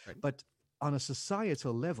 Right. But on a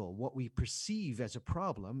societal level, what we perceive as a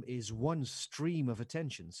problem is one stream of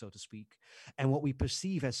attention, so to speak. And what we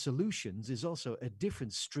perceive as solutions is also a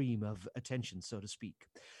different stream of attention, so to speak.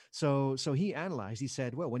 So he analyzed, he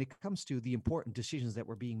said, well, when it comes to the important decisions that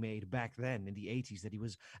were being made back then in the 80s that he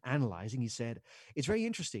was analyzing, he said, it's very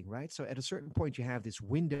interesting, right? So at a certain point, you have this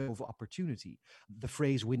window of opportunity. The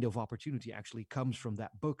phrase window of opportunity actually comes from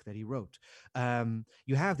that book that he wrote.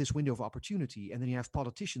 You have this window of opportunity, and then you have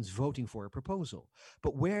politicians voting for a proposal.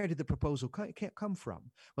 But where did the proposal come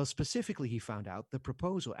from? Well, specifically, he found out the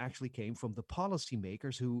proposal actually came from the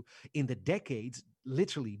policymakers who, in the decades,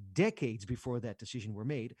 literally decades before that decision were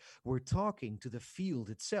made, were talking to the field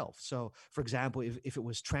itself. So, for example, if it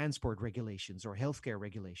was transport regulations or healthcare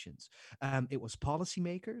regulations, it was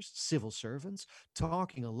policymakers, civil servants,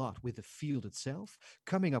 talking a lot with the field itself,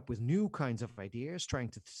 coming up with new kinds of ideas, trying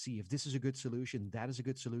to see if this is a good solution, that is a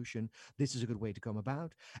good solution, this is a good way to come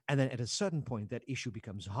about. And then at a sudden point, that issue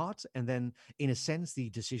becomes hot. And then, in a sense,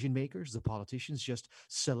 the decision makers, the politicians, just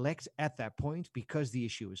select at that point, because the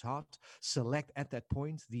issue is hot, select at that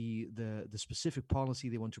point the specific policy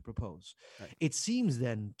they want to propose. Right. It seems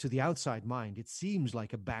then, to the outside mind, it seems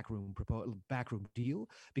like a backroom deal,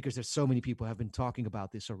 because there's so many people have been talking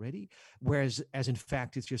about this already, whereas as in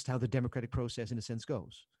fact it's just how the democratic process in a sense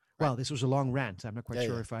goes. Right. Well, this was a long rant. I'm not quite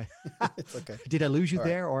sure if I it's okay. Did I lose you All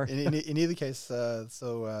there, or in either case,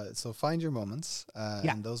 so find your moments,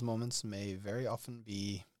 and those moments may very often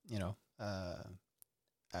be,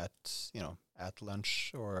 at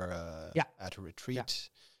lunch or at a retreat,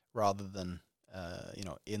 rather than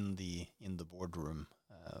in the boardroom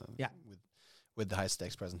with the high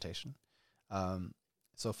stakes presentation.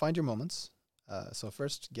 So find your moments. So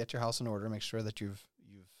first, get your house in order. Make sure that you've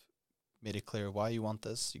made it clear why you want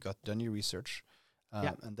this. You got done your research,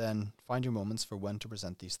 and then find your moments for when to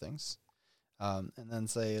present these things, and then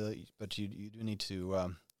say, but you do need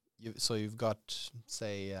to. You've got,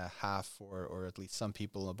 say, half or at least some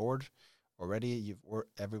people on board already.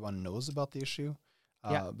 Everyone knows about the issue,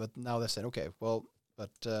 but now they said, okay, well,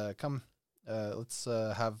 but come, let's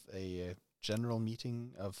have a general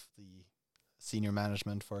meeting of the senior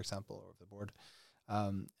management, for example, or the board,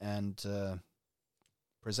 and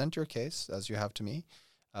present your case as you have to me,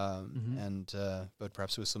 and but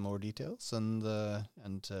perhaps with some more details, and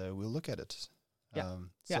we'll look at it.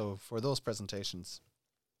 So for those presentations,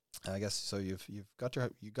 I guess so. You've got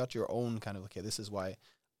your own kind of, okay, this is why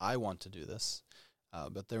I want to do this,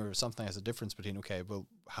 but there something has a difference between, okay, well,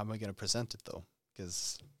 how am I going to present it though?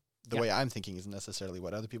 Because the way I'm thinking isn't necessarily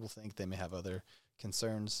what other people think. They may have other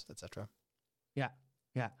concerns, etc. Yeah.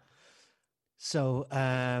 So,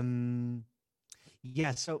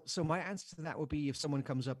 so my answer to that would be, if someone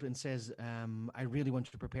comes up and says, I really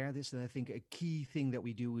want to prepare this, then I think a key thing that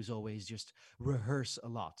we do is always just rehearse a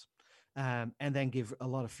lot. And then give a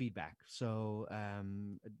lot of feedback. So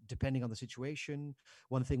depending on the situation,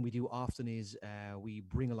 one thing we do often is we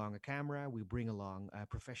bring along a camera, we bring along a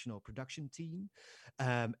professional production team,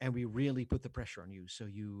 and we really put the pressure on you. So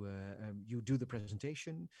you do the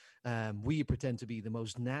presentation. We pretend to be the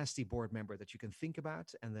most nasty board member that you can think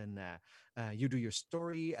about, and then you do your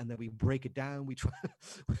story, and then we break it down. We try.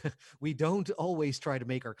 We don't always try to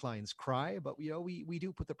make our clients cry, but we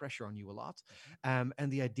do put the pressure on you a lot.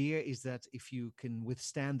 And the idea is that if you can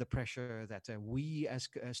withstand the pressure that we as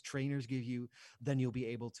trainers give you, then you'll be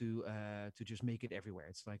able to just make it everywhere.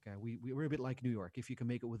 It's like we're a bit like New York. If you can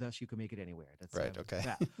make it with us, you can make it anywhere. That's right. Okay.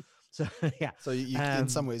 Yeah. So yeah. So you in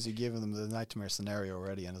some ways you give them the nightmare scenario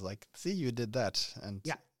already, and it's like, see, you did that, and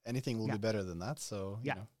anything will be better than that. So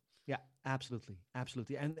you know. Yeah, absolutely.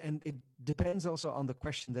 And it depends also on the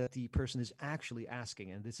question that the person is actually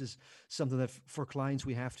asking. And this is something that for clients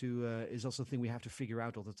we have to, is also a thing we have to figure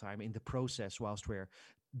out all the time in the process whilst we're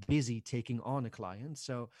busy taking on a client.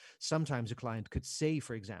 So sometimes a client could say,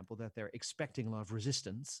 for example, that they're expecting a lot of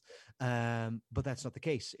resistance, but that's not the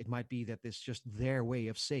case. It might be that it's just their way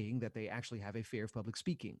of saying that they actually have a fear of public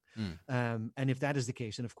speaking. And if that is the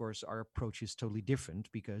case, then of course our approach is totally different,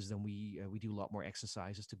 because then we do a lot more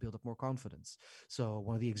exercises to build up more confidence. So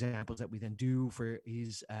one of the examples that we then do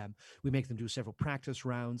is we make them do several practice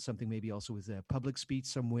rounds, something maybe also with a public speech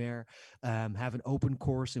somewhere, have an open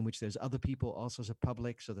course in which there's other people also as a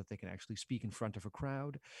public, so that they can actually speak in front of a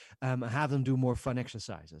crowd, have them do more fun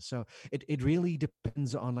exercises. So it really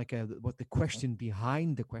depends on what the question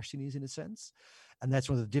behind the question is, in a sense. And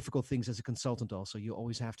that's one of the difficult things as a consultant also. You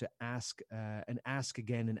always have to ask and ask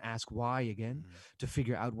again and ask why again to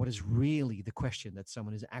figure out what is really the question that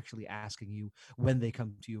someone is actually asking you when they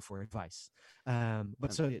come to you for advice.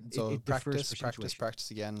 So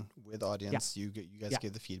practice again with audience. You guys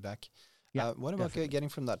give the feedback. What about getting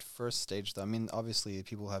from that first stage, though? I mean, obviously,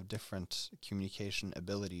 people have different communication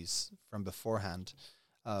abilities from beforehand,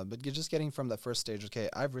 but you're just getting from that first stage. Okay,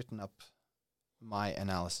 I've written up my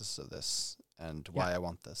analysis of this and why I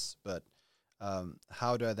want this, but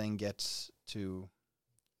how do I then get to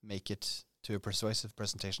make it to a persuasive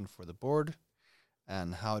presentation for the board,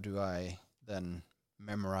 and how do I then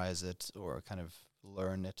memorize it or kind of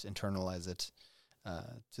learn it, internalize it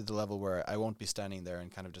to the level where I won't be standing there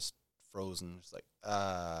and kind of just frozen, just like,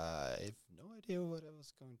 I have no idea what I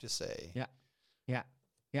was going to say. Yeah. Yeah.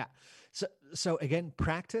 Yeah. So again,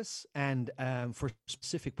 practice, and for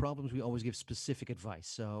specific problems, we always give specific advice.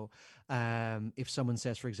 So if someone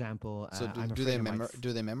says, for example, so I'm do afraid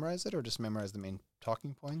do they memorize it, or just memorize the main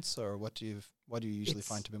talking points, or what do you usually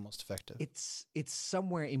find to be most effective? It's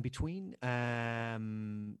somewhere in between.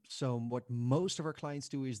 So what most of our clients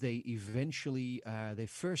do is they eventually they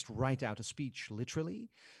first write out a speech literally.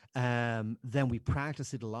 Then we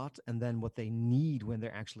practice it a lot, and then what they need when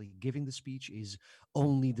they're actually giving the speech is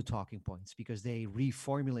only the talking points, because they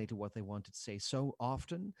reformulated what they wanted to say so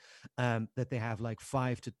often that they have like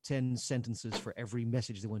 5 to 10 sentences for every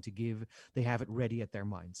message they want to give. They have it ready at their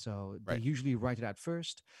mind, so they usually write it out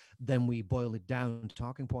first, then we boil it down to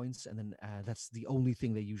talking points, and then that's the only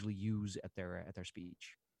thing they usually use at their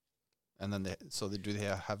speech. And then do they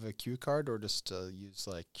have a cue card, or just use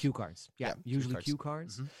like cue cards? Yeah, usually cue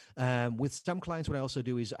cards. Mm-hmm. With some clients, what I also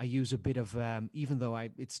do is I use a bit of, even though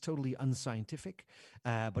it's totally unscientific,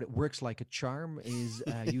 but it works like a charm, is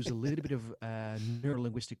use a little bit of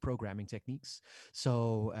neurolinguistic programming techniques.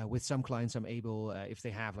 So with some clients, I'm able, if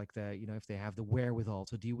they have like if they have the wherewithal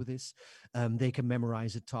to deal with this, they can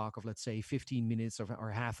memorize a talk of, let's say, 15 minutes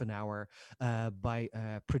or half an hour by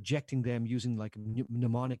projecting them using like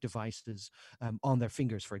mnemonic devices on their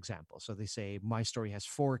fingers, for example. So they say, my story has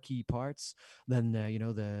 4 key parts. Then,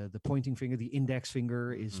 the pointing finger, the index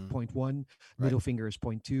finger is point 1, middle finger is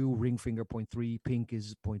point 2, ring finger point 3, pink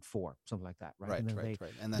is point 4, something like that. Right. And then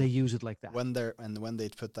And then they use it like that. When they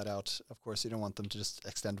put that out, of course, you don't want them to just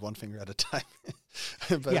extend one finger at a time.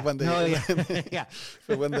 But when they,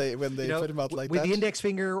 but when they put them out like with that, the index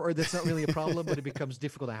finger, or that's not really a problem, but it becomes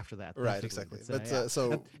difficult after that. Right. Exactly.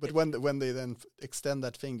 But when they then extend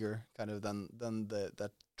that finger, kind of then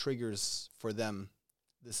that triggers for them.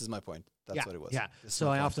 This is my point. That's what it was. Yeah. So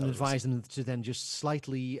I often advise them to then just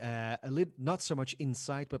slightly, not so much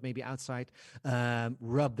inside, but maybe outside,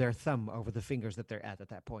 rub their thumb over the fingers that they're at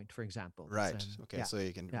that point, for example. Right. Okay. So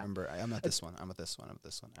you can remember, I'm at this one, I'm at this one, I'm at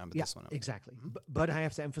this one, I'm at this one. Exactly. Mm-hmm. But I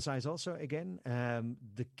have to emphasize also, again,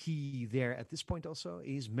 the key there at this point also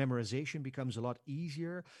is memorization becomes a lot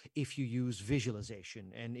easier if you use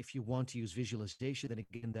visualization. And if you want to use visualization, then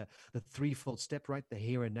again, the threefold step, right? The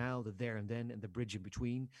here and now, the there and then, and the bridge in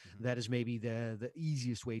between. Mm-hmm. That is maybe the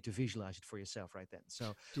easiest way to visualize it for yourself right then.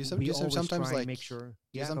 So do you sometimes like make sure?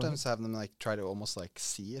 Do you sometimes have them like try to almost like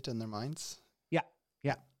see it in their minds?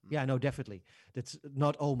 Yeah, no, definitely. That's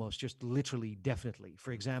not almost, just literally, definitely.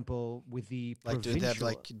 For example, with the do they have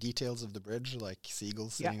like details of the bridge, like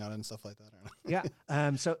seagulls sitting on it and stuff like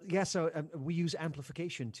that? So we use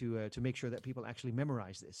amplification to make sure that people actually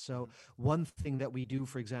memorize this. So one thing that we do,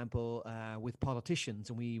 for example, with politicians,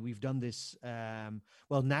 and we've done this.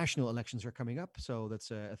 National elections are coming up, so that's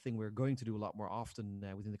a thing we're going to do a lot more often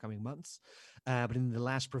within the coming months. But in the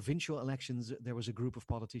last provincial elections, there was a group of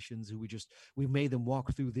politicians who we made them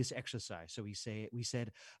walk through this exercise. So we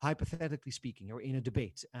said, hypothetically speaking, you're in a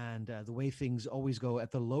debate, and the way things always go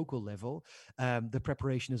at the local level, the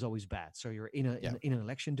preparation is always bad. So you're in an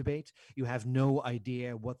election debate, you have no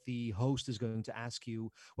idea what the host is going to ask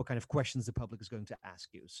you, what kind of questions the public is going to ask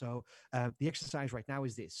you. So the exercise right now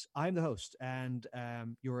is this: I'm the host, and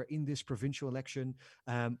you're in this provincial election.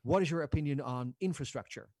 What is your opinion on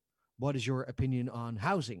infrastructure? What is your opinion on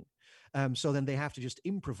housing? So then they have to just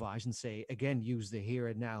improvise and say, again, use the here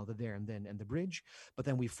and now, the there and then, and the bridge. But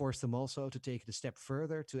then we force them also to take it a step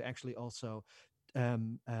further, to actually also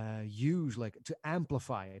use, like, to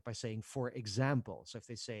amplify it by saying, for example. So if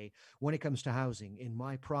they say, when it comes to housing in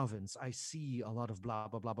my province, I see a lot of blah,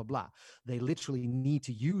 blah, blah, blah, blah. They literally need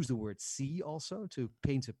to use the word see also to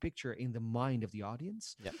paint a picture in the mind of the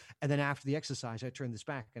audience. Yep. And then after the exercise, I turn this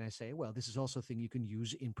back and I say, well, this is also a thing you can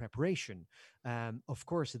use in preparation. Of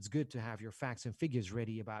course, it's good to have your facts and figures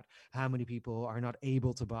ready about how many people are not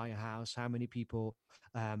able to buy a house, how many people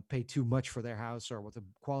pay too much for their house, or what the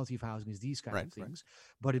quality of housing is, these kind of things. Right. things,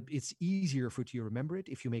 but it's easier for you to remember it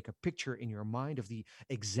if you make a picture in your mind of the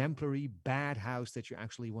exemplary bad house that you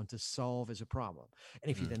actually want to solve as a problem.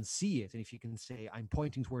 And if you Mm. then see it, and if you can say, I'm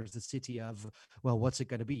pointing towards the city of, well, what's it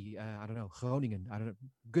going to be? I don't know, Groningen. I don't know,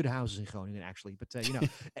 good houses in Groningen, actually. But,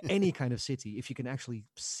 any kind of city, if you can actually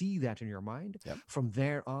see that in your mind, Yep. from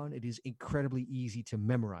there on, it is incredibly easy to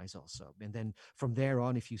memorize also. And then from there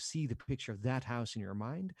on, if you see the picture of that house in your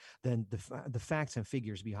mind, then the facts and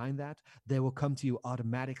figures behind that, they will come to you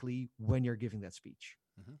automatically when you're giving that speech.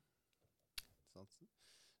 Mm-hmm.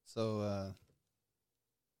 So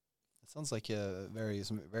it sounds like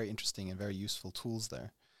some very interesting and very useful tools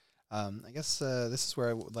there. I guess this is where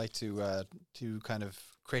I would like to kind of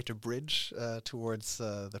create a bridge towards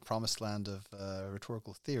the promised land of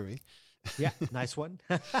rhetorical theory. Yeah, nice one.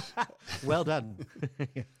 Well done.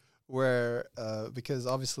 Where because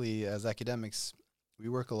obviously as academics we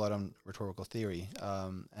work a lot on rhetorical theory,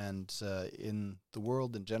 and in the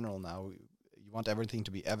world in general now you want everything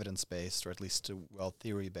to be evidence based, or at least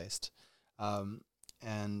theory based,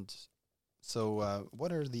 and so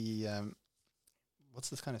what are the what's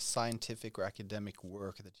this kind of scientific or academic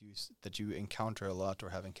work that you encounter a lot or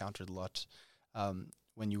have encountered a lot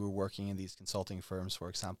when you were working in these consulting firms, for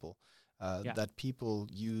example, that people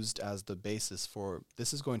used as the basis for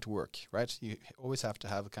this is going to work, right? You always have to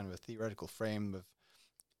have a kind of a theoretical frame of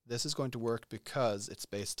this is going to work because it's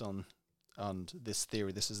based on this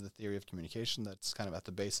theory. This is the theory of communication that's kind of at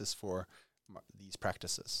the basis for these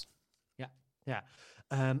practices. Yeah.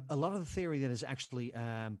 A lot of the theory that is actually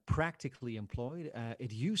practically employed,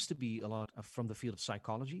 it used to be a lot from the field of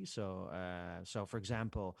psychology. So, for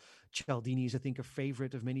example, Cialdini is, I think, a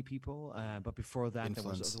favorite of many people. But before that, there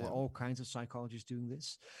were all kinds of psychologists doing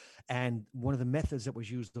this. And one of the methods that was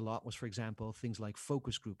used a lot was, for example, things like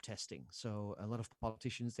focus group testing. So a lot of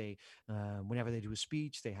politicians, they whenever they do a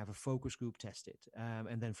speech, they have a focus group test it,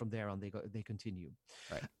 and then from there on, they continue.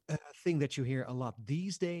 Right. A thing that you hear a lot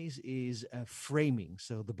these days is framing.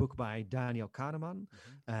 So the book by Daniel Kahneman,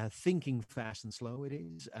 Thinking Fast and Slow, it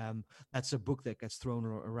is. That's a book that gets thrown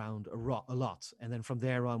around a lot. And then from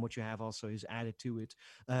there on, what you have also is added to it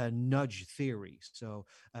nudge theory. So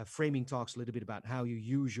framing talks a little bit about how you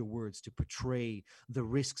use your words to portray the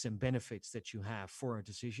risks and benefits that you have for a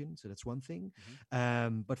decision. So that's one thing.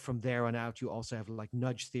 But from there on out, you also have like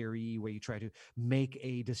nudge theory, where you try to make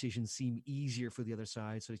a decision seem easier for the other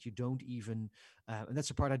side so that you don't even, and that's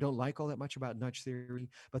the part I don't like all that much about nudge theory,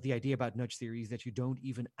 but the idea about nudge theory is that you don't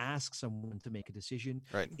even ask someone to make a decision.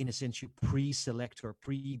 Right. In a sense, you pre-select or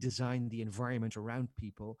pre-design the environment around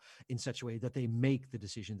people in such a way that they make the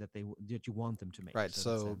decision that you want them to make. Right.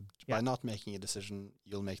 So by not making a decision,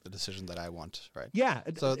 you'll make the decision that I want. Right. Yeah.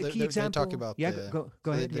 So key example, they talk about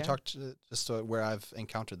go ahead. They talked just where I've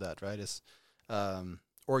encountered that, right, is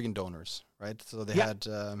organ donors, right? So they had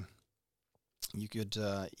you could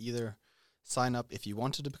either sign up if you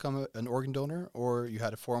wanted to become an organ donor, or you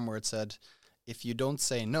had a form where it said, if you don't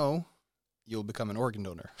say no, you'll become an organ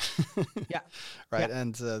donor. Right. Yeah.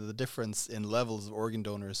 And the difference in levels of organ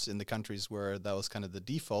donors in the countries where that was kind of the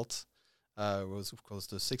default was close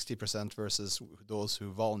to 60% versus those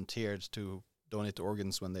who volunteered to donate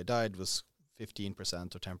organs when they died was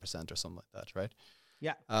 15% or 10% or something like that, right?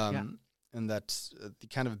 Yeah. And that the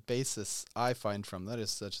kind of basis I find from that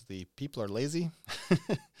is that the people are lazy,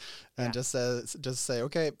 and just say,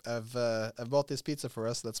 okay, I've bought this pizza for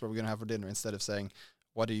us. That's what we're gonna have for dinner. Instead of saying,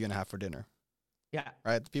 what are you gonna have for dinner? Yeah.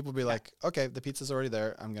 Right. People be like, okay, the pizza's already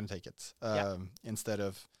there. I'm gonna take it. Instead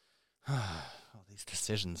of all these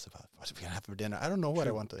decisions about what we're gonna have for dinner. I don't know what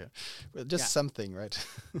I want to hear. Just something, right?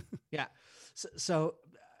 Yeah. So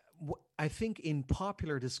I think in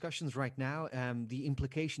popular discussions right now, the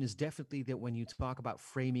implication is definitely that when you talk about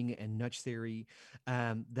framing and nudge theory,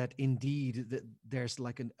 that indeed there's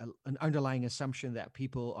like an underlying assumption that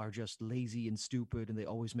people are just lazy and stupid, and they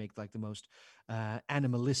always make like the most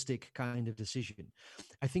animalistic kind of decision.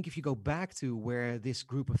 I think if you go back to where this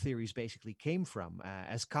group of theories basically came from,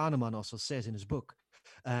 as Kahneman also says in his book,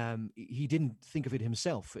 he didn't think of it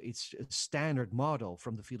himself. It's a standard model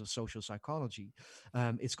from the field of social psychology.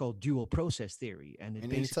 It's called dual process theory, and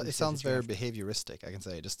it sounds very behavioristic. I can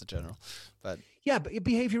say just in general, but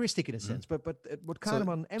behavioristic in a sense. But what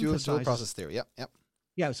Kahneman emphasizes, dual process theory. Yep.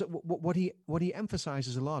 Yeah. So what he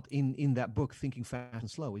emphasizes a lot in that book, Thinking Fast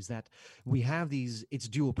and Slow, is that we have it's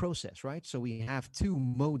dual process, right? So we have two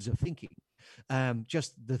modes of thinking.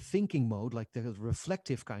 Just the thinking mode, like the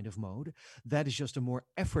reflective kind of mode, that is just a more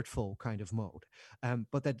effortful kind of mode.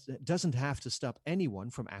 But that doesn't have to stop anyone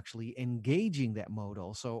from actually engaging that mode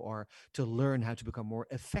also, or to learn how to become more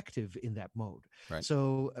effective in that mode. Right.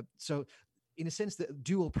 So in a sense, the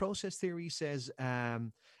dual process theory says,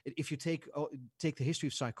 if you take the history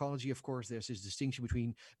of psychology, of course, there's this distinction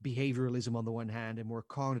between behavioralism on the one hand and more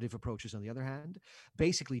cognitive approaches on the other hand.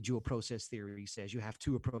 Basically, dual process theory says you have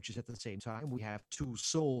two approaches at the same time. We have two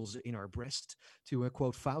souls in our breast, to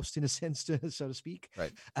quote Faust, in a sense, so to speak.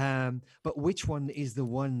 Right. But which one is the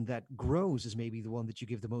one that grows is maybe the one that you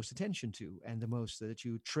give the most attention to, and the most that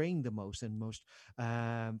you train the most, and most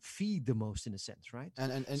feed the most, in a sense, right?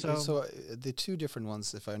 And so the two different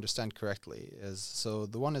ones, if I understand correctly, is so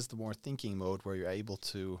the one is the more thinking mode where you're able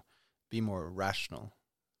to be more rational,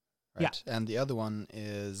 right? Yeah. And the other one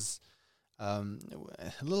is a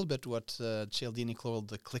little bit what Cialdini called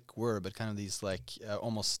the click word, but kind of these like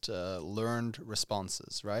almost learned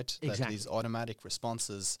responses, right? Exactly. That these automatic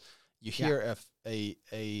responses. You hear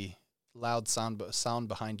a loud sound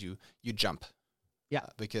behind you, you jump. Yeah.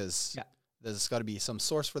 Because there's got to be some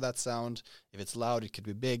source for that sound. If it's loud, it could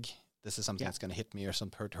be big. This is something that's going to hit me or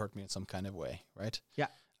hurt me in some kind of way, right? Yeah.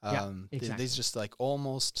 Exactly. These just like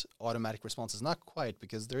almost automatic responses. Not quite,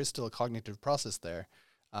 because there is still a cognitive process there,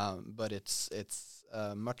 but it's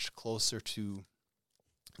much closer to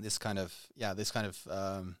this kind of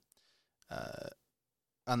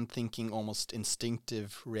unthinking, almost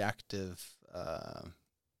instinctive, reactive.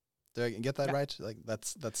 Do I get that right? Like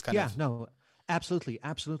that's kind of no. Absolutely.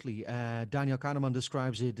 Daniel Kahneman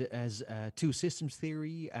describes it as two systems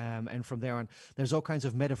theory, and from there on, there's all kinds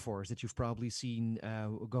of metaphors that you've probably seen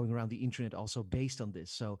going around the internet, also based on this.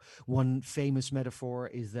 So one famous metaphor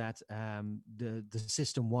is that the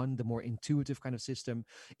system one, the more intuitive kind of system,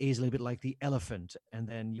 is a little bit like the elephant, and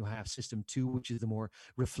then you have system two, which is the more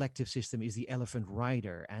reflective system, is the elephant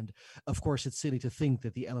rider. And of course, it's silly to think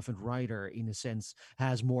that the elephant rider, in a sense,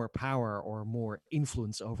 has more power or more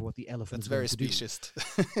influence over what the elephant is going to do.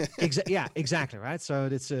 Exactly, right? So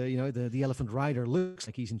it's the elephant rider looks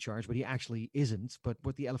like he's in charge, but he actually isn't. But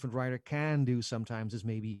what the elephant rider can do sometimes is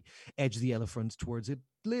maybe edge the elephant towards a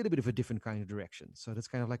little bit of a different kind of direction. So that's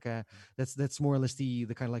kind of like that's more or less the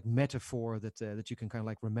kind of like metaphor that you can kind of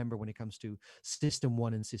like remember when it comes to system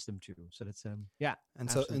one and system two. So that's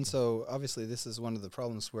so obviously this is one of the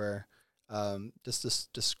problems where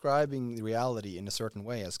just describing the reality in a certain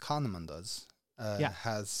way, as Kahneman does,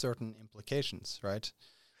 has certain implications, right?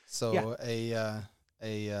 So a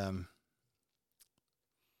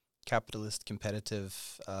capitalist,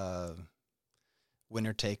 competitive,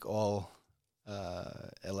 winner-take-all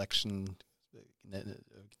election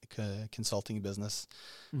consulting business,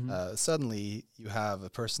 suddenly you have a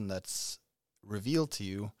person that's revealed to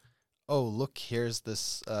you, oh, look, here's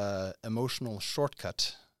this emotional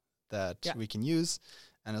shortcut that we can use.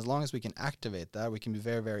 And as long as we can activate that, we can be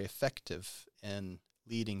very, very effective in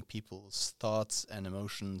leading people's thoughts and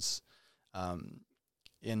emotions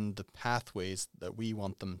in the pathways that we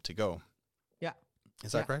want them to go. Yeah.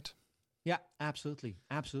 Is that correct? Yeah, absolutely.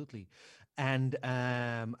 And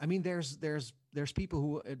I mean, there's people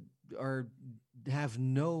who have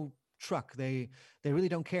no truck. They really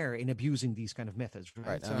don't care in abusing these kind of methods, right?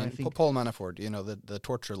 Right. So I mean, Paul Manafort, the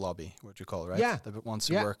torture lobby, what you call it, right? Yeah. The ones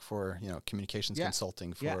who work for, communications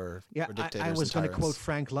consulting for dictators. I was going to quote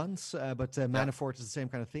Frank Luntz, but Manafort is the same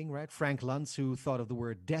kind of thing, right? Frank Luntz, who thought of the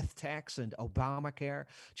word death tax and Obamacare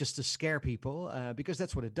just to scare people, because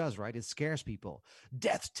that's what it does, right? It scares people.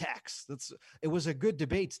 Death tax. It was a good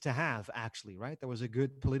debate to have, actually, right? There was a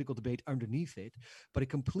good political debate underneath it, but it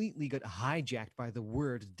completely got hijacked by the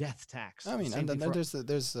word death tax. I mean, and then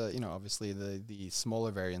there's obviously the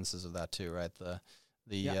smaller variances of that too, right?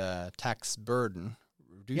 The tax burden,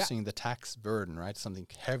 reducing the tax burden, right? Something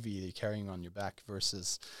heavy you're carrying on your back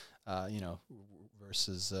versus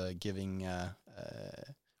giving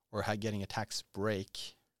or getting a tax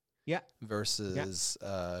break. Yeah. Versus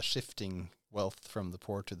shifting wealth from the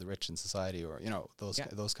poor to the rich in society, or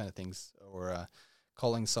those kind of things, or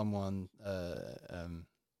calling someone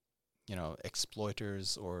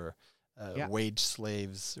exploiters or wage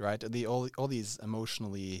slaves, right? All these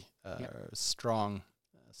emotionally strong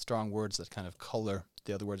words that kind of color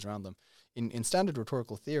the other words around them. In standard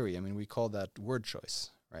rhetorical theory, I mean, we call that word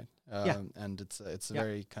choice, right? And it's a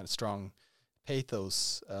very kind of strong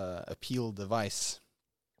pathos appeal device.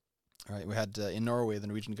 Right, we had in Norway, the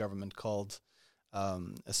Norwegian government called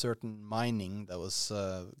a certain mining that was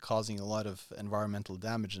causing a lot of environmental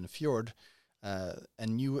damage in a fjord. A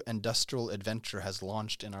new industrial adventure has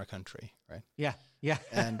launched in our country, right? Yeah.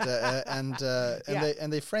 And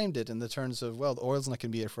they framed it in the terms of, well, the oil's not going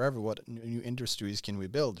to be here forever. What new industries can we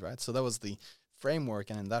build, right? So that was the framework,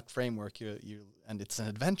 and in that framework, and it's an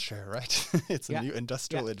adventure, right? It's a new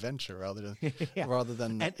industrial adventure rather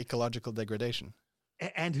than ecological degradation.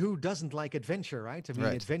 And who doesn't like adventure, right? I mean,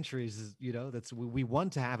 Right. adventure is, that's we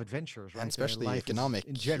want to have adventures, And right? especially Life is economic,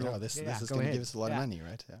 in general. this Yeah, is go going to give ahead. us a lot of Yeah. money,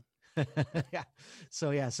 right? Yeah. Yeah.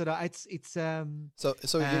 So no, it's So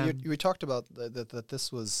um we talked about that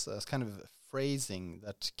this was kind of a phrasing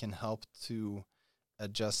that can help to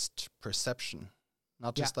adjust perception,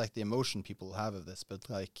 not yeah, just like the emotion people have of this, but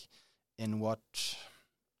like in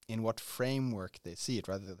what framework they see it.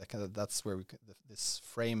 Rather, that's where this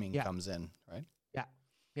framing yeah, comes in, right? yeah,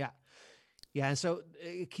 yeah. Yeah, and so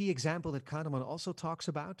a key example that Kahneman also talks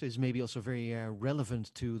about is maybe also very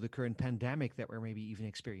relevant to the current pandemic that we're maybe even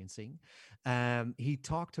experiencing. He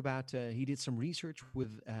talked about, he did some research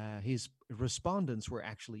with his respondents were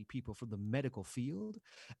actually people from the medical field,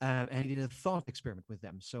 and he did a thought experiment with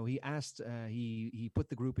them. So he asked, he put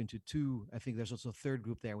the group into two. I think there's also a third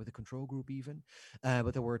group there with a control group even,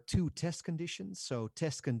 but there were two test conditions. So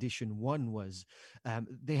test condition one was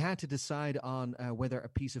they had to decide on whether a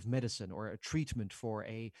piece of medicine or a treatment for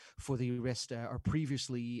the rest or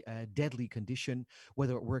previously deadly condition,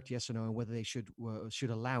 whether it worked yes or no, and whether they should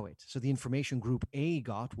allow it. So the information group A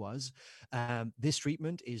got was this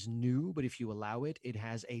treatment is new, but if you allow it, it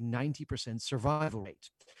has a 90% survival rate.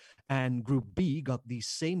 And group B got the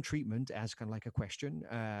same treatment as kind of like a question,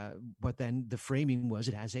 but then the framing was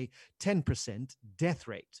it has a 10% death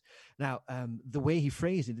rate. Now, the way he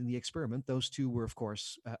phrased it in the experiment, those two were, of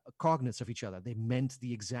course, cognates of each other. They meant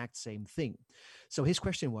the exact same thing. So his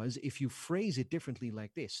question was if you phrase it differently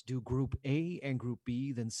like this, do group A and group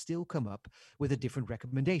B then still come up with a different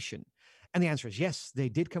recommendation? And the answer is yes, they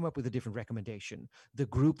did come up with a different recommendation. The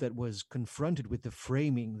group that was confronted with the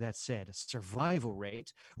framing that said survival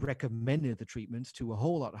rate recommended the treatment to a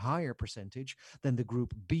whole lot higher percentage than the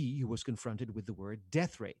group B, who was confronted with the word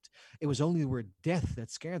death rate. It was only the word death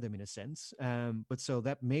that scared them in a sense, but so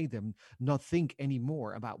that made them not think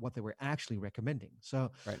anymore about what they were actually recommending.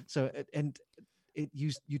 Right. And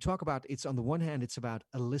you talk about it's on the one hand it's about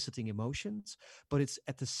eliciting emotions, but it's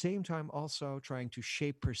at the same time also trying to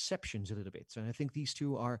shape perceptions a little bit. And I think these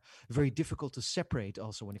two are very difficult to separate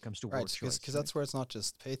also when it comes to Right, word choice. because that's where it's not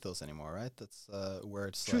just pathos anymore, right? That's where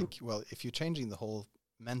it's True. like, well, if you're changing the whole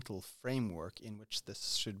mental framework in which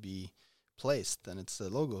this should be placed, then it's a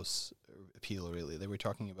logos appeal, really. They were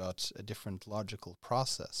talking about a different logical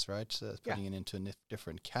process, right? Yeah. Putting it into a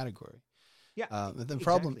different category. Yeah. But the Exactly.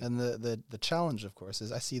 problem and the challenge, of course,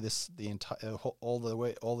 is I see this the entire all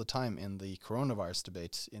the time in the coronavirus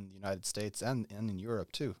debate in the United States and in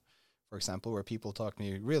Europe too. For example, where people talk to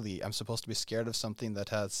me, really, I'm supposed to be scared of something that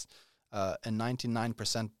has a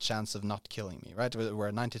 99% chance of not killing me, right? Where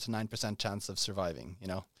a 99% chance of surviving, you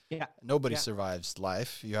know? Yeah. Nobody Yeah. survives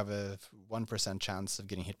life. You have a 1% chance of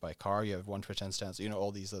getting hit by a car. You have 1% chance, you know,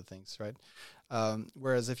 all these other things, right?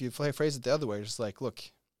 Whereas if you phrase it the other way, it's like,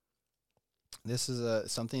 look, this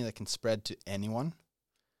is something that can spread to anyone,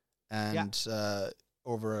 and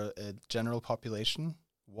over a general population,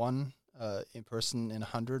 one in person in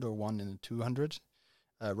 100 or one in 200,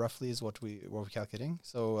 roughly is what we're calculating.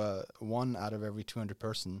 So 1 out of every 200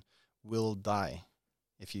 person will die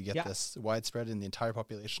if you get this widespread in the entire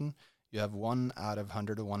population. You have 1 out of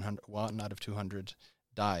 100 or 1 out of 200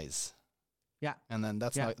 dies. Yeah, and then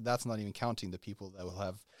that's not even counting the people that will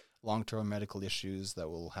have long-term medical issues, that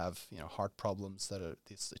will have heart problems,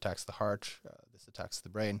 this attacks the heart, this attacks the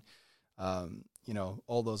brain,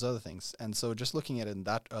 all those other things. And so just looking at it in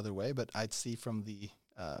that other way, but I'd see from the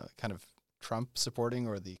kind of Trump supporting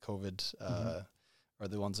or the COVID or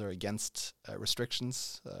the ones that are against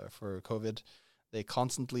restrictions for COVID, they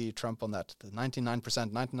constantly trump on that, the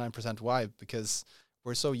 99%. Why? Because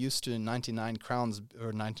we're so used to 99 crowns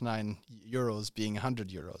or 99 euros being 100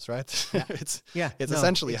 euros, right? Yeah. it's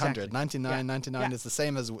essentially exactly. 100. 99 is the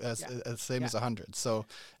same as 100. So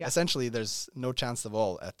essentially, there's no chance of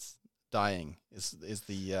all at dying. Is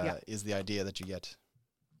the idea that you get.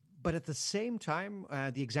 But at the same time,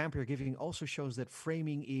 the example you're giving also shows that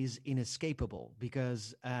framing is inescapable,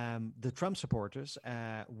 because the Trump supporters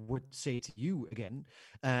would say to you again,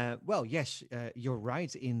 well, yes, you're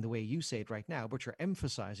right in the way you say it right now, but you're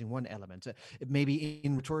emphasizing one element. Maybe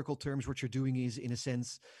in rhetorical terms, what you're doing is, in a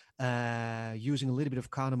sense, using a little bit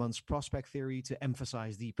of Kahneman's prospect theory to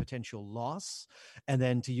emphasize the potential loss. And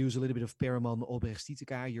then to use a little bit of Perelman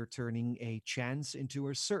Obrightsittika, you're turning a chance into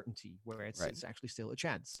a certainty, where it's actually still a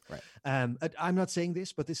chance. Right. I'm not saying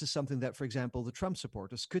this, but this is something that, for example, the Trump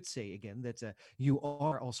supporters could say again, that you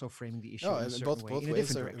are also framing the issue in a certain way, in a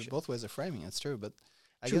different direction. Both ways of framing, it's true. But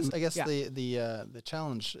I guess the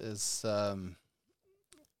challenge is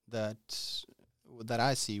that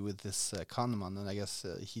I see with this Kahneman, and I guess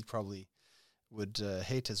he probably would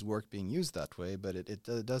hate his work being used that way, but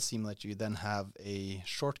it does seem like you then have a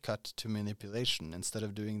shortcut to manipulation instead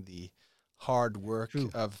of doing the hard work True.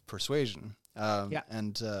 of persuasion. Yeah.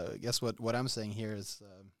 And guess what I'm saying here is,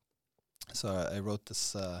 so I wrote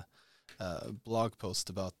this blog post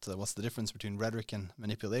about what's the difference between rhetoric and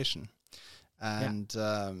manipulation. And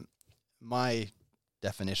my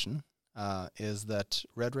definition is that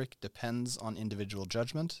rhetoric depends on individual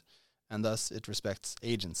judgment, and thus it respects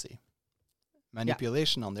agency.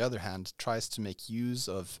 Manipulation, on the other hand, tries to make use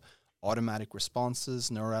of automatic responses,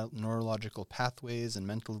 neurological pathways, and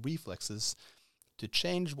mental reflexes to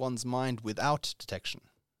change one's mind without detection.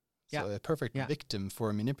 So a perfect victim for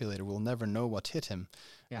a manipulator will never know what hit him.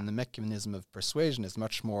 And the mechanism of persuasion is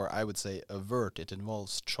much more, I would say, overt. It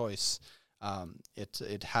involves choice.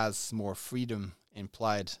 It has more freedom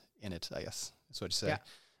implied in it, I guess, is what you say.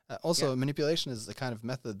 Manipulation is the kind of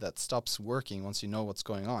method that stops working once you know what's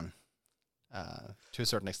going on, to a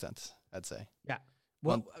certain extent, I'd say. Yeah.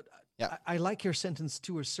 Well, I like your sentence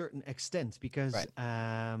to a certain extent because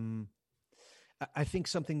I think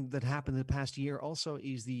something that happened in the past year also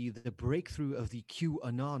is the breakthrough of the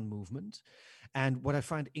QAnon movement. And what I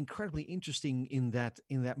find incredibly interesting in that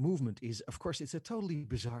movement is, of course, it's a totally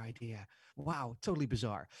bizarre idea. Wow, totally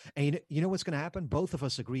bizarre. And you know what's going to happen? Both of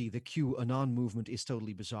us agree the QAnon movement is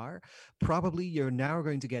totally bizarre. Probably you're now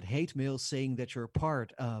going to get hate mail saying that you're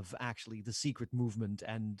part of actually the secret movement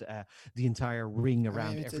and the entire ring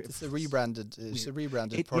around. It's a rebranded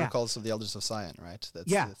Protocols of the Elders of Zion, right? But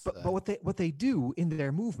what they do in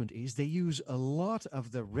their movement is they use a lot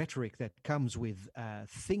of the rhetoric that comes with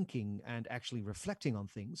thinking and actually reflecting on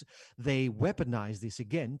things. They weaponize this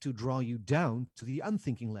again to draw you down to the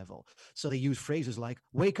unthinking level. So they use phrases like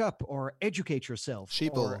 "wake up" or "educate yourself."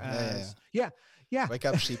 Sheeple. Wake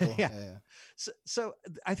up, sheeple. So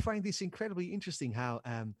I find this incredibly interesting how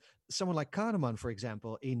someone like Kahneman, for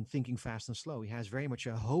example, in Thinking Fast and Slow, he has very much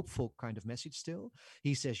a hopeful kind of message still.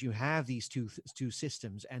 He says you have these two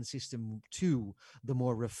systems, and system 2, the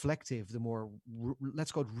more reflective, the more,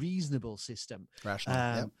 let's call it reasonable system.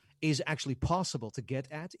 Rational, is actually possible to get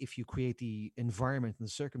at if you create the environment and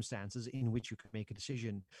the circumstances in which you can make a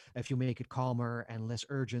decision. If you make it calmer and less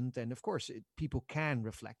urgent, and of course, people can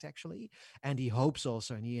reflect actually. And he hopes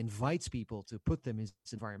also, and he invites people to put them in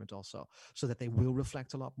this environment also, so that they will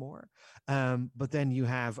reflect a lot more. But then you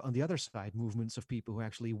have on the other side movements of people who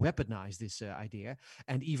actually weaponize this idea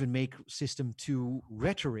and even make system 2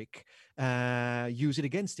 rhetoric, use it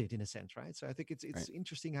against it in a sense, right? So I think it's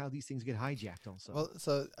interesting how these things get hijacked also. Well,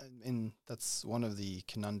 so that's one of the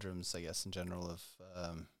conundrums, I guess, in general of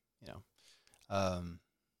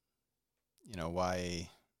why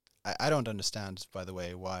I don't understand, by the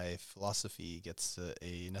way, why philosophy gets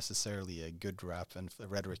necessarily a good rap and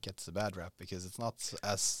rhetoric gets a bad rap, because it's not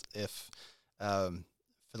as if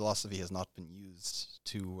philosophy has not been used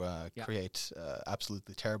to create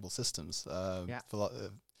absolutely terrible systems.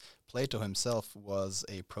 Plato himself was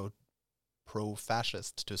a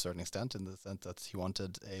pro-fascist to a certain extent, in the sense that he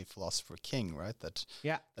wanted a philosopher king, right? That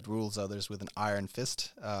rules others with an iron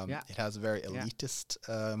fist. It has a very elitist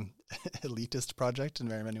elitist project in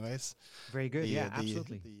very many ways. Very good.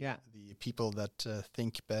 Absolutely. The people that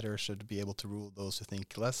think better should be able to rule those who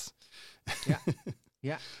think less.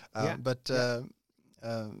 I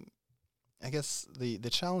guess the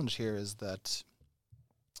challenge here is that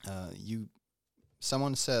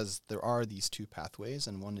someone says there are these two pathways,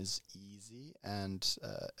 and one is easy and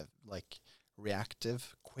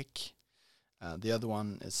reactive, quick. The other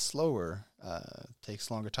one is slower,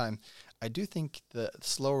 takes longer time. I do think the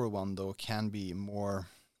slower one, though, can be more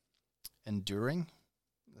enduring.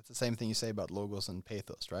 That's the same thing you say about logos and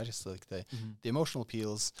pathos, right? It's like the emotional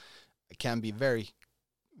appeals can be very,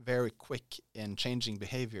 very quick in changing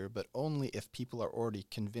behavior, but only if people are already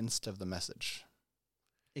convinced of the message.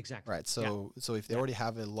 Exactly. Right. So if they already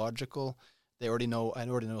have a logical, I already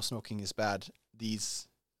know smoking is bad. These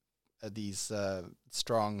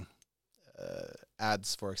strong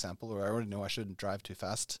ads, for example, or I already know I shouldn't drive too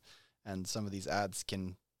fast, and some of these ads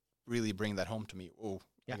can really bring that home to me. Oh,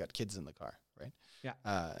 I got kids in the car, right?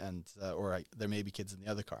 There may be kids in the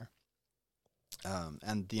other car,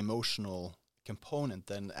 and the emotional component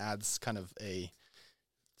then adds kind of a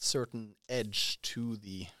certain edge to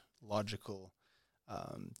the logical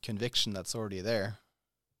conviction that's already there.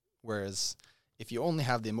 Whereas if you only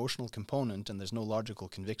have the emotional component and there's no logical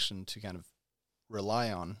conviction to kind of rely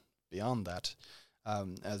on beyond that,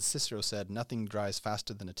 as Cicero said, nothing dries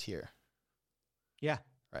faster than a tear. Yeah.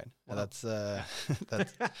 Right. Wow. That's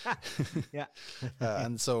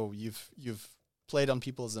and so you've played on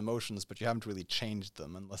people's emotions, but you haven't really changed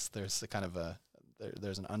them unless there's a kind of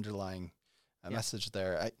there's an underlying a Yeah. message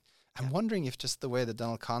there. I'm Yeah. wondering if just the way that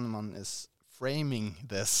Donald Kahneman is framing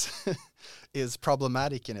this is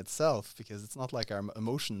problematic in itself, because it's not like our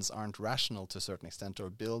emotions aren't rational to a certain extent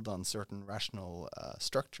or build on certain rational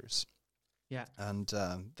structures. Yeah. And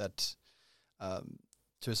that um,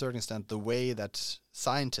 to a certain extent, the way that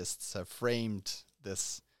scientists have framed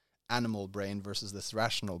this animal brain versus this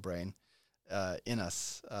rational brain in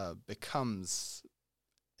us becomes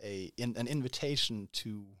an invitation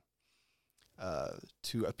to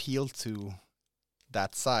appeal to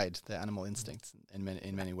that side, the animal instincts, in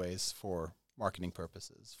many ways, for marketing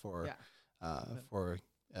purposes, Yeah. for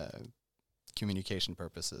communication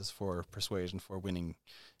purposes, for persuasion, for winning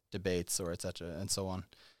debates, or etc., and so on.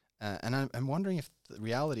 And I'm wondering if the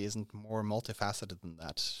reality isn't more multifaceted than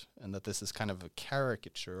that, and that this is kind of a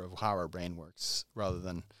caricature of how our brain works rather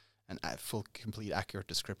than an full, complete, accurate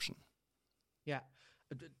description. Yeah.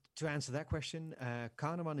 To answer that question,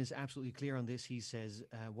 Kahneman is absolutely clear on this. He says,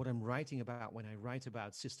 what I'm writing about when I write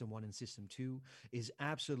about System 1 and System 2 is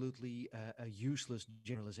absolutely a useless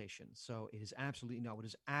generalization. So it is absolutely not what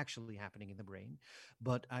is actually happening in the brain.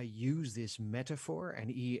 But I use this metaphor,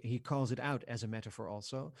 and he calls it out as a metaphor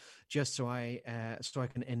also, just so I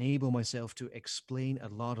can enable myself to explain a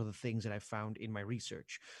lot of the things that I found in my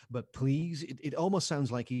research. But please, it almost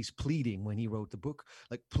sounds like he's pleading when he wrote the book,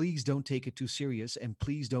 like, please don't take it too serious, and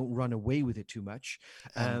please don't run away with it too much,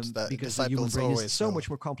 And the because the human disciples brain is always so will. much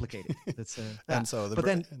more complicated. That's And so but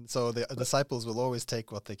then the disciples will always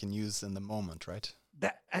take what they can use in the moment, right?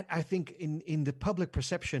 that I think in the public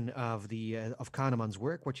perception of the of Kahneman's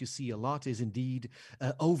work, what you see a lot is indeed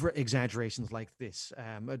over exaggerations like this.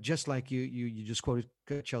 Just like you just quoted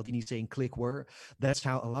Cialdini saying "click were." That's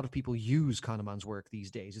how a lot of people use Kahneman's work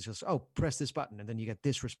these days. It's just, oh, press this button and then you get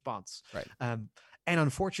this response. Right. And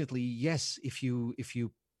unfortunately, yes, if you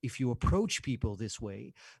approach people this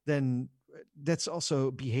way, then that's also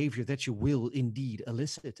behavior that you will indeed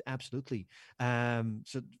elicit. Absolutely.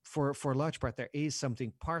 So for a large part, there is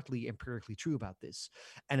something partly empirically true about this,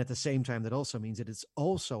 and at the same time, that also means that it's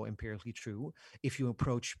also empirically true if you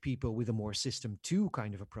approach people with a more system two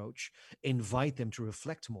kind of approach, invite them to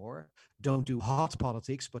reflect more, don't do hot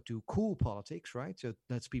politics but do cool politics, right? So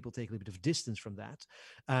lets people take a little bit of distance from that.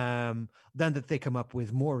 Then that they come up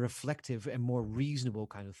with more reflective and more reasonable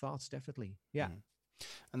kind of thoughts. Definitely. Yeah. Mm.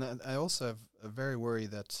 And I also have a very worry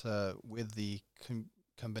that with the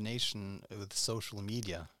combination with social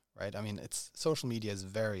media, right? I mean, social media is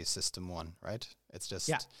very system one, right? It's just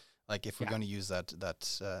Yeah. like, if we're Yeah. going to use that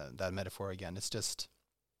metaphor again, it's just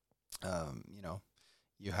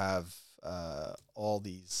you have all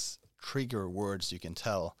these trigger words you can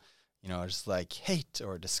tell, just like hate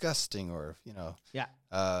or disgusting or Yeah. Yeah.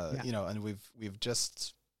 and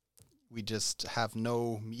we just have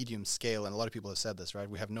no medium scale, and a lot of people have said this, right?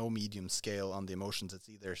 We have no medium scale on the emotions. It's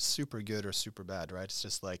either super good or super bad, right? It's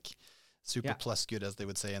just like super Yeah. plus good, as they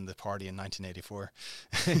would say in the party in 1984.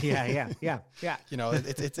 Yeah.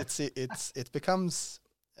 It becomes.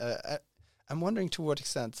 I'm wondering to what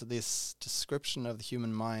extent this description of the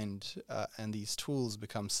human mind and these tools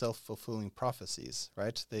become self-fulfilling prophecies,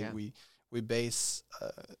 right? We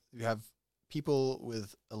have people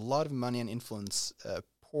with a lot of money and influence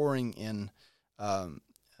pouring in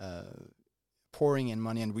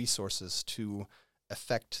money and resources to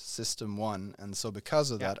affect system one, and so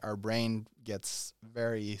because of that, our brain gets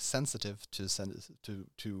very sensitive to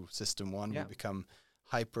system one. We become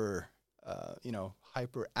hyper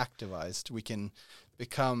activized. We can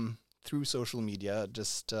become, through social media,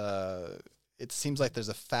 just it seems like there's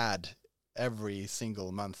a fad every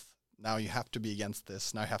single month. Now you have to be against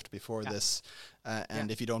this. Now you have to be for this. And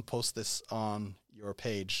if you don't post this on your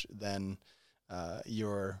page, then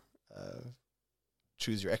you're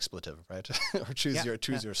choose your expletive, right? Or choose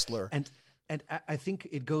your slur. And I think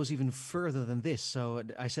it goes even further than this. So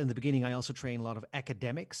I said in the beginning, I also train a lot of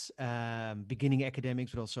academics, beginning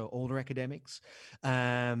academics, but also older academics.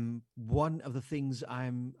 One of the things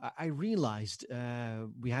I realized,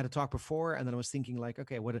 we had a talk before, and then I was thinking like,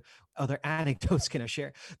 okay, what other anecdotes can I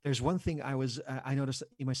share? There's one thing I noticed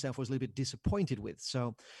in myself was a little bit disappointed with.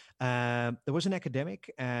 So there was an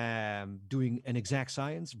academic doing an exact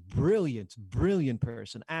science, brilliant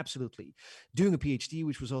person, absolutely, doing a PhD,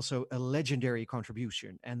 which was also a legendary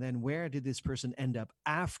contribution. And then where did this person end up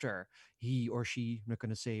after he or she, I'm not going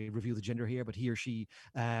to say reveal the gender here, but he or she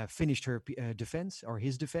finished her defense or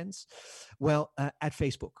his defense? Well, at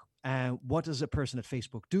Facebook. And what does a person at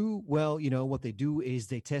Facebook do? Well, what they do is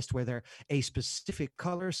they test whether a specific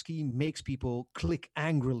color scheme makes people click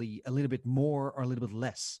angrily a little bit more or a little bit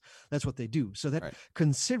less. That's what they do. So that Right.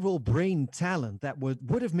 considerable brain talent that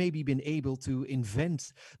would have maybe been able to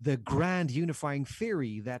invent the grand unifying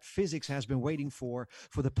theory that physics has been waiting for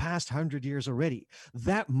the past 100 years already.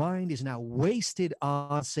 That mind is now wasted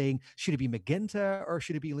on saying, should it be magenta or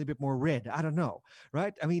should it be a little bit more red? I don't know,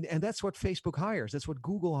 right? I mean, and that's what Facebook hires. That's what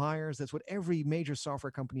Google hires. That's what every major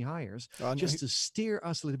software company hires, Well, just to steer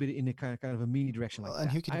us a little bit in a kind of a mini direction like well,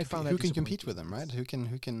 and that. who I found that who can compete with disappointing, them, right?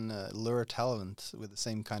 Who can lure talent with the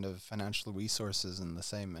same kind of financial resources and the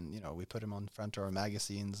same, and we put them on front of our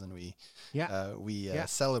magazines and we Yeah.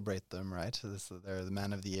 celebrate them, right? They're the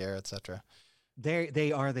man of the year, etc.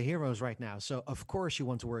 They are the heroes right now. So of course you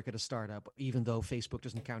want to work at a startup, even though Facebook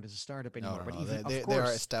doesn't count as a startup No, anymore. no, But no. even They, of they are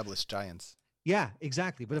course, established giants. yeah,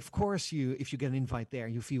 exactly. But of course, if you get an invite there,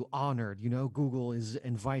 you feel honored. Google is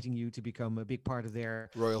inviting you to become a big part of their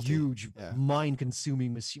Royalty. huge, Yeah.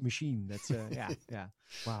 mind-consuming machine. That's yeah, yeah.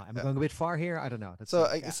 Wow, am I going a bit far here? I don't know. That's So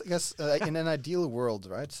yeah. I guess in an ideal world,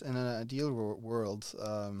 right? In an ideal world,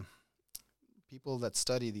 people that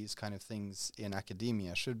study these kind of things in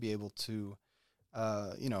academia should be able to,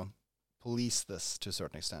 police this to a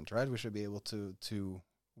certain extent, right? We should be able to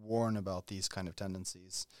warn about these kind of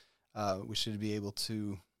tendencies. We should be able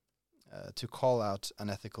to call out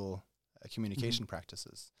unethical communication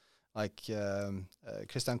practices. Like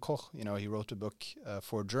Christian Koch, he wrote a book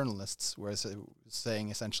for journalists, where it's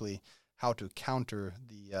saying essentially how to counter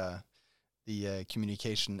the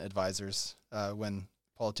communication advisors when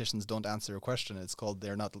politicians don't answer a question. It's called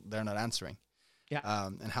they're not answering. Yeah.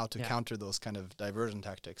 And how to counter those kind of diversion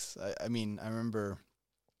tactics. I mean, I remember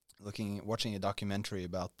watching a documentary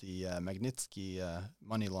about the Magnitsky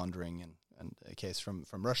money laundering and a case from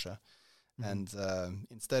Russia. And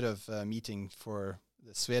instead of meeting for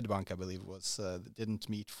the Swedbank, I believe it was, didn't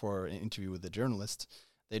meet for an interview with the journalist,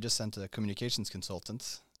 they just sent a communications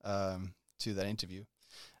consultant to that interview.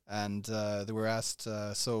 And they were asked,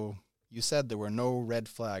 so you said there were no red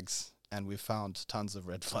flags, and we found tons of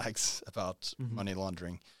red flags about money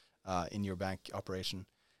laundering in your bank operation.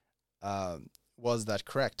 Was that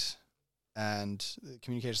correct? And the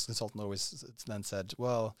communications consultant always then said,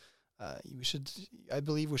 well, I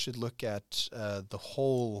believe we should look at the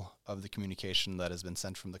whole of the communication that has been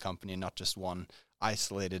sent from the company, not just one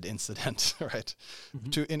isolated incident, right?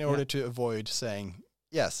 In order to avoid saying,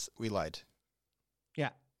 yes, we lied. Yeah.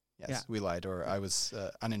 Yes, we lied, or I was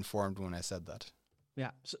uninformed when I said that.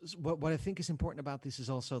 Yeah. So what I think is important about this is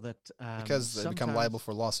also that because they become liable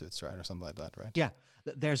for lawsuits, right, or something like that, right? Yeah.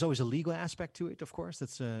 There's always a legal aspect to it, of course.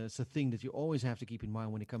 It's a thing that you always have to keep in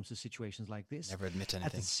mind when it comes to situations like this. Never admit anything.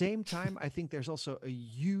 At the same time, I think there's also a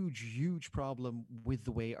huge problem with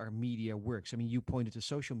the way our media works. I mean, you pointed to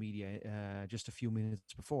social media just a few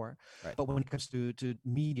minutes before. Right. But when it comes to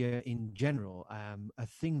media in general, a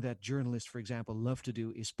thing that journalists, for example, love to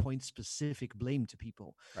do is point specific blame to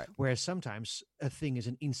people. Right. Whereas sometimes a thing is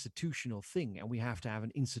an institutional thing and we have to have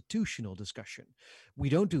an institutional discussion. We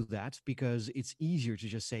don't do that because it's easier to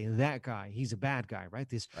just say that guy, he's a bad guy, right?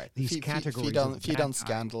 These categories. Feed on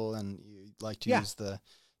scandal, and you like to use the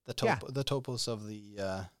topos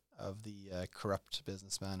of the corrupt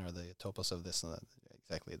businessman, or the topos of this and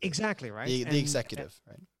that. Exactly right. The executive,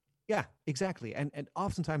 right? Yeah, exactly. And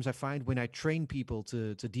oftentimes I find when I train people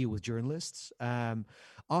to deal with journalists,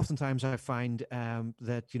 oftentimes I find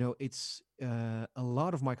that it's a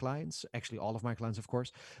lot of my clients, actually all of my clients, of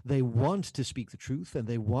course, they want to speak the truth and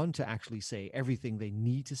they want to actually say everything they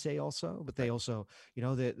need to say also, but they also,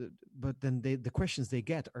 but then the questions they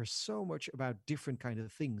get are so much about different kind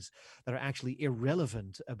of things that are actually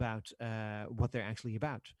irrelevant about what they're actually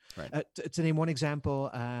about. Right. To name one example,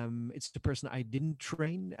 it's the person I didn't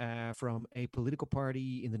train from a political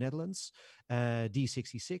party in the Netherlands,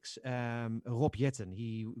 D66, Rob Jetten.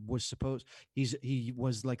 He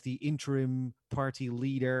was like the interim party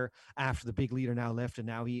leader after the big leader now left, and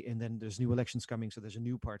then there's new elections coming, so there's a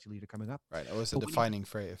new party leader coming up. Right. It was a defining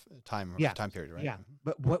time period, right? Yeah.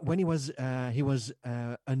 But when he was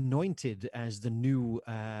anointed as the new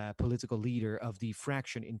political leader of the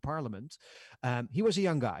fraction in parliament, he was a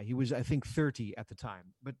young guy. He was, I think, 30 at the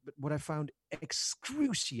time. But what I found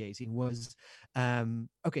excruciating was,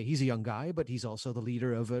 okay, he's a young guy, but he's also the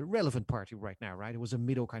leader of a relevant party right now, right? It was a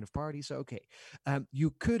middle kind of party. So, okay,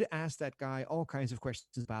 you could ask that guy all kinds of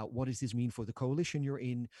questions about what does this mean for the coalition you're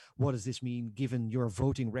in? What does this mean given your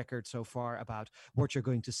voting record so far, about what you're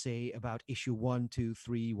going to say about issue 1, 2,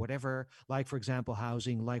 3, whatever, like, for example,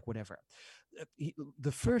 housing, like whatever.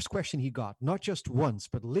 the first question he got, not just once,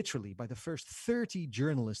 but literally by the first 30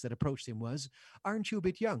 journalists that approached him was, "Aren't you a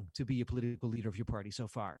bit young to be a political leader of your party so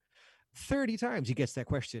far?" 30 times he gets that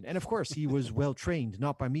question. And of course, he was well trained,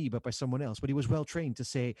 not by me, but by someone else. But he was well trained to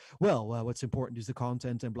say, well, what's important is the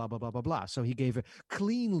content and blah, blah, blah, blah, blah. So he gave a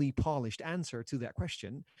cleanly polished answer to that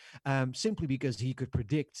question, simply because he could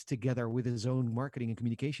predict, together with his own marketing and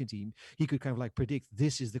communication team, he could kind of like predict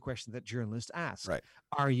this is the question that journalists ask. Right.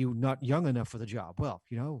 Are you not young enough for the job? Well,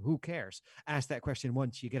 who cares? Ask that question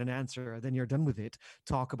once, you get an answer, then you're done with it.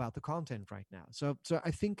 Talk about the content right now. So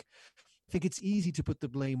I think it's easy to put the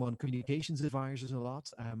blame on communications advisors a lot.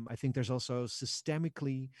 I think there's also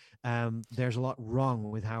systemically, there's a lot wrong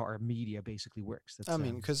with how our media basically works. I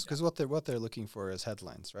mean, because what they're looking for is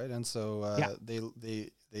headlines, right? And so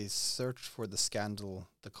they search for the scandal,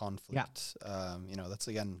 the conflict. That's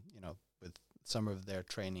again, with some of their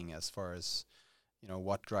training as far as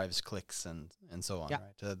what drives clicks and so on,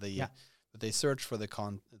 right? But they search for the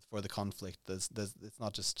conflict. It's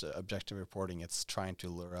not just objective reporting. It's trying to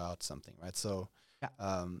lure out something, right? So,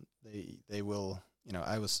 they will.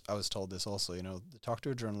 I was told this also. Talk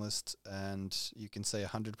to a journalist, and you can say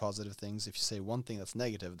 100 positive things. If you say one thing that's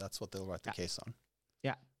negative, that's what they'll write the case on.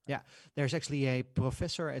 Yeah, there's actually a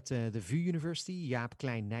professor at the VU University, Jaap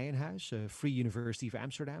Klein-Nijenhuis, a Free University of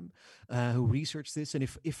Amsterdam, who researched this. And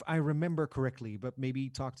if I remember correctly, but maybe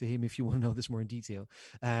talk to him if you want to know this more in detail,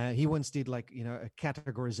 he once did a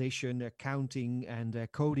categorization, counting, and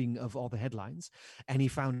coding of all the headlines. And he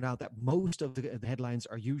found out that most of the headlines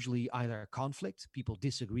are usually either conflict, people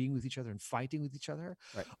disagreeing with each other and fighting with each other,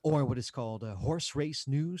 right, or what is called horse race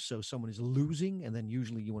news. So someone is losing, and then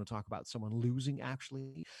usually you want to talk about someone losing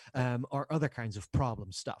actually. Or other kinds of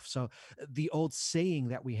problem stuff. So the old saying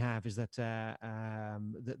that we have is that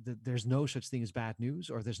there's no such thing as bad news,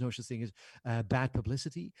 or there's no such thing as bad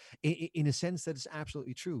publicity. In a sense, that is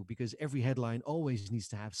absolutely true, because every headline always needs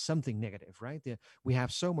to have something negative, right? We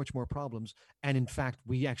have so much more problems, and in fact,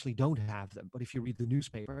 we actually don't have them. But if you read the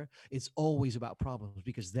newspaper, it's always about problems,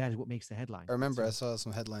 because that is what makes the headline. I remember I saw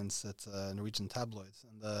some headlines at Norwegian tabloids,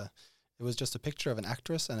 and it was just a picture of an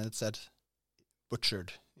actress, and it said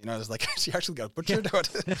butchered. It was like she actually got butchered.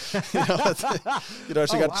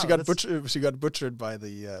 She got butchered by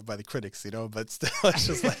the critics. But still, it's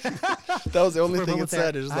just like that was the only thing it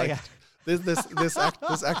said. It's like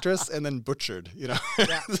this actress, and then butchered.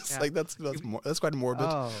 Like that's quite morbid.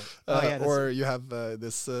 Or you have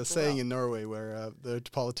this saying in Norway where the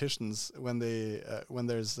politicians, when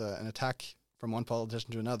there's an attack from one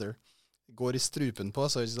politician to another, går I strupen på,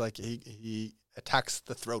 so it's like he attacks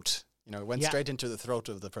the throat. Went straight into the throat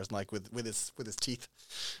of the person, like with his teeth.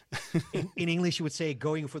 in English, you would say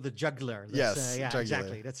going for the jugular. Yes, jugular.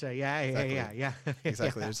 Exactly. That's yeah.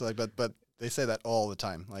 Exactly. It's like, but they say that all the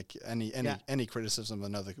time. Like any criticism of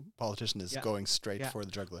another politician is going straight for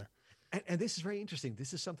the jugular. And this is very interesting.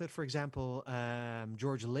 This is something, for example,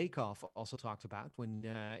 George Lakoff also talked about when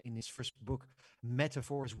in his first book,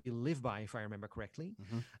 Metaphors We Live By, if I remember correctly,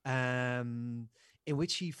 in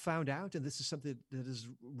which he found out, and this is something that is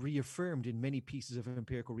reaffirmed in many pieces of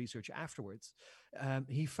empirical research afterwards,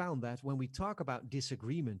 he found that when we talk about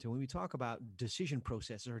disagreement and when we talk about decision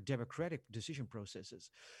processes or democratic decision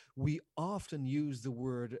processes, we often use the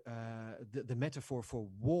word, the metaphor for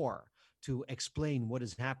war to explain what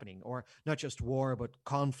is happening, or not just war, but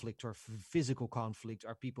conflict or physical conflict,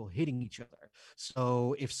 are people hitting each other.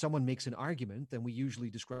 So if someone makes an argument, then we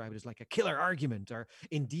usually describe it as like a killer argument, or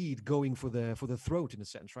indeed going for the throat in a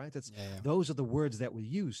sense, right? Those are the words that we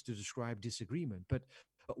use to describe disagreement. But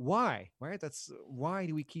why, right? That's why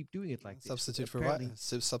do we keep doing it like substitute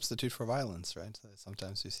this? Substitute for violence, right?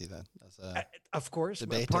 Sometimes you see that as a of course,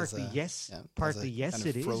 debate, partly yes, partly yes,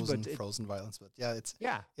 it is, but frozen violence. But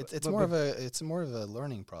it's more of a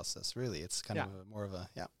learning process, really. It's kind of more of a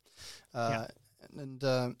And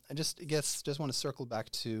I just want to circle back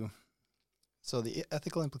to. So the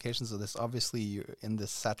ethical implications of this, obviously, you're in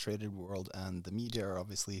this saturated world, and the media are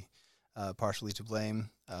obviously partially to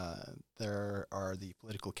blame. There are the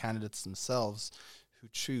political candidates themselves who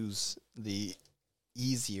choose the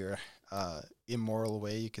easier, immoral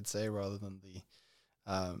way, you could say, rather than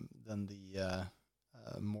the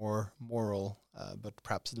more moral, but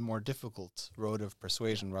perhaps the more difficult road of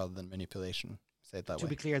persuasion rather than manipulation. Say it that way. To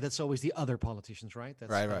be clear, that's always the other politicians, right?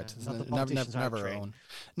 That's, right. Not the politicians never our own.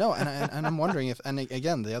 No, and I'm wondering if, and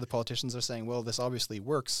again, the other politicians are saying, well, this obviously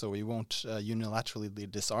works, so we won't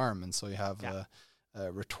unilaterally disarm, and so you have a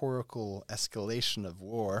rhetorical escalation of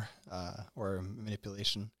war or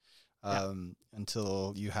manipulation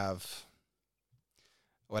until you have.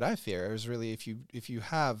 What I fear is really if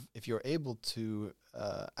you're able to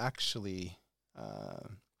actually uh,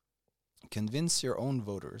 convince your own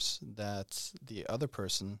voters that the other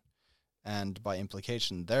person, and by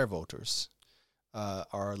implication their voters,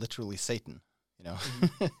 are literally Satan. You know,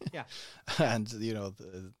 Yeah. and you know,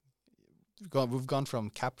 we've gone from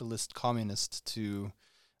capitalist communist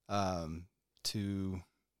um, to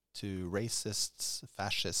racists,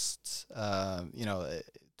 fascists.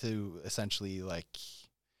 To essentially like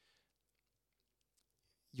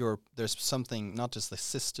there's something, not just the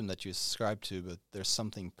system that you subscribe to, but there's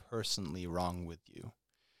something personally wrong with you.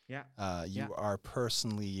 Yeah. You are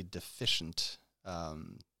personally deficient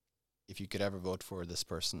if you could ever vote for this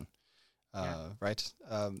person, right?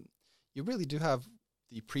 You really do have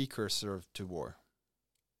the precursor to war.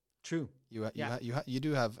 True. You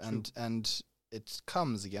do have, and it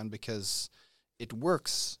comes again because it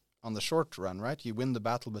works on the short run, right? You win the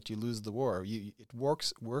battle, but you lose the war. It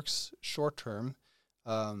works short term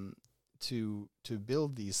to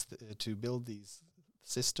build these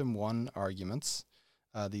system one arguments,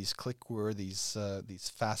 these click word,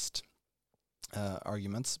 these fast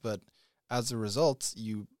arguments, but as a result,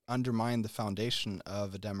 you undermine the foundation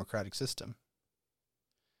of a democratic system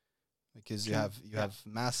because you have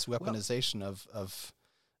mass weaponization of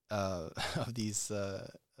these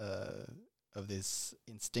of this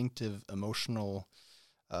instinctive, emotional,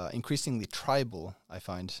 increasingly tribal, I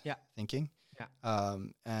find, thinking. Yeah.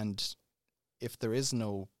 And if there is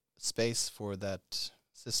no space for that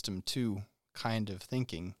system two kind of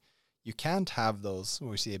thinking, you can't have those,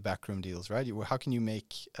 we see backroom deals, right? How can you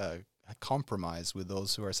make a compromise with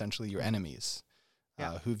those who are essentially your enemies,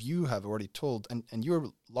 who you have already told, and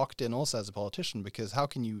you're locked in also as a politician, because how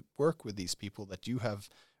can you work with these people that you have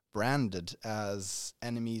branded as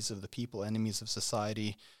enemies of the people, enemies of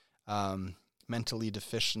society, mentally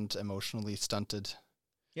deficient, emotionally stunted,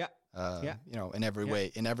 you know, in every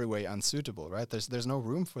way unsuitable, right? There's no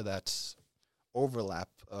room for that overlap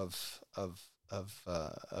of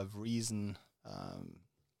reason,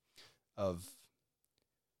 of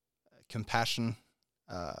compassion,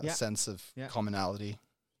 sense of commonality.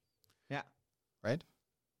 Yeah. Right?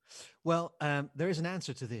 Well, there is an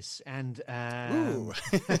answer to this, and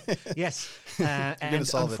yes, and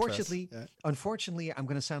unfortunately, I'm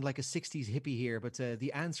going to sound like a '60s hippie here, but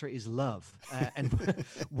the answer is love. And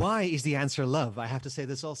why is the answer love? I have to say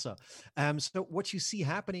this also. So what you see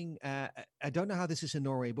happening, I don't know how this is in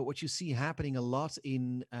Norway, but what you see happening a lot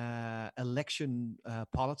in election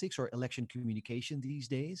politics or election communication these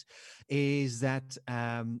days is that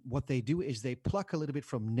what they do is they pluck a little bit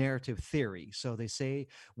from narrative theory. So they say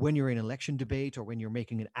when you're in election debate or when you're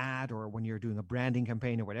making an ad or when you're doing a branding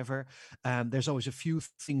campaign or whatever, there's always a few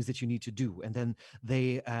things that you need to do, and then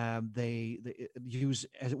they use,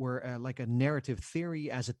 as it were, like a narrative theory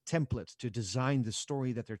as a template to design the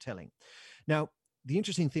story that they're telling. Now, the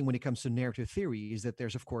interesting thing when it comes to narrative theory is that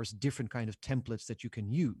there's, of course, different kind of templates that you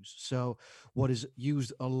can use. So what is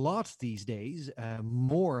used a lot these days,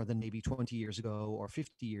 more than maybe 20 years ago or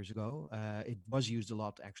 50 years ago, it was used a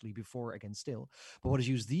lot actually before, again, still, but what is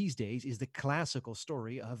used these days is the classical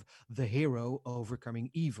story of the hero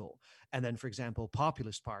overcoming evil. And then, for example,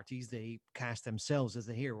 populist parties, they cast themselves as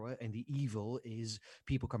the hero, and the evil is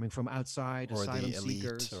people coming from outside, or asylum the elite,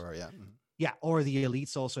 seekers. or Yeah, or the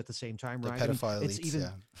elites also at the same time, the right? pedophile it's elites, even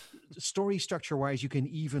story structure wise, you can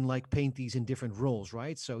even like paint these in different roles,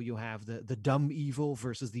 right? So you have the dumb evil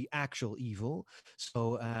versus the actual evil.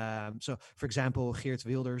 So for example, Geert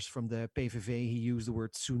Wilders from the PVV, he used the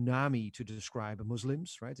word tsunami to describe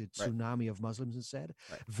Muslims, right? A tsunami of Muslims instead.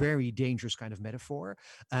 Right. Very dangerous kind of metaphor.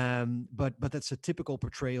 But that's a typical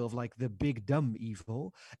portrayal of like the big dumb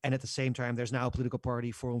evil. And at the same time, there's now a political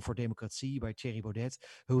party, Forum for Democratie by Thierry Baudet,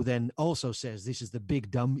 who then also says this is the big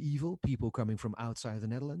dumb evil, people coming from outside the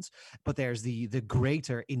Netherlands. But there's the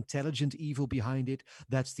greater intelligent evil behind it.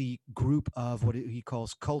 That's the group of what he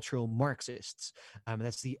calls cultural Marxists.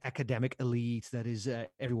 That's the academic elite. That is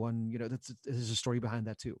everyone, you know, there's a story behind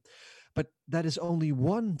that too. But that is only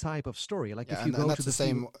one type of story. Like if you go and that's to the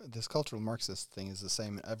same, this cultural Marxist thing is the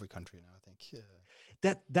same in every country now, I think.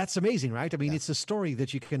 That's amazing, right? I mean, it's a story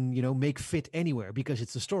that you can, you know, make fit anywhere because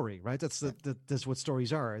it's a story, right? That's that's what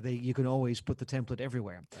stories are. You can always put the template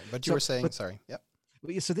everywhere. Right. But you were saying, sorry,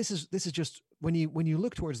 So this is just when you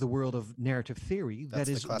look towards the world of narrative theory, that's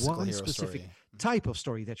that is one specific type of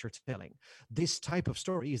story that you're telling. This type of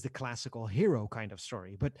story is the classical hero kind of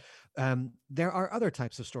story. But there are other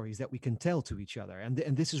types of stories that we can tell to each other, and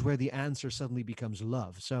this is where the answer suddenly becomes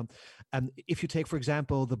love. So, if you take, for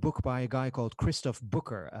example, the book by a guy called Christoph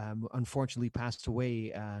Booker, unfortunately passed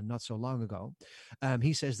away not so long ago,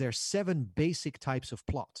 he says there's 7 basic types of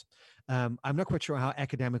plot. I'm not quite sure how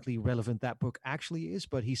academically relevant that book actually is,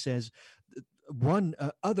 but he says one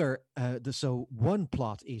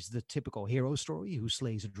plot is the typical hero story who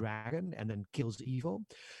slays a dragon and then kills evil.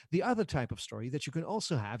 The other type of story that you can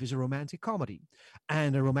also have is a romantic comedy.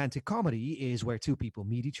 And a romantic comedy is where two people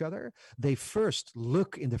meet each other. They first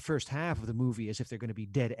look in the first half of the movie as if they're going to be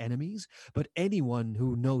dead enemies, but anyone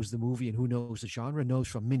who knows the movie and who knows the genre knows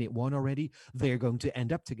from minute one already they're going to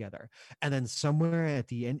end up together. And then somewhere at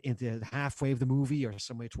the end, in the halfway of the movie or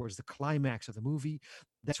somewhere towards the climax of the movie,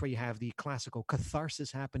 that's where you have the classical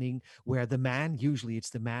catharsis happening, where the man, usually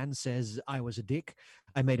it's the man, says, I was a dick,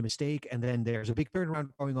 I made a mistake. And then there's a big turnaround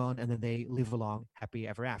going on, and then they live along happy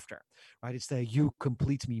ever after, right? It's the you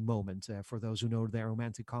complete me moment. For those who know their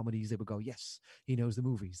romantic comedies, they would go, yes, he knows the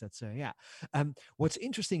movies. That's, yeah. What's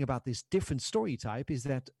interesting about this different story type is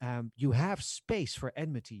that you have space for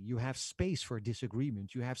enmity, you have space for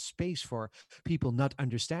disagreement, you have space for people not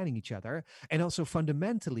understanding each other, and also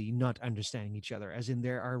fundamentally not understanding each other, as in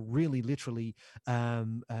there are really literally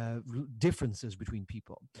differences between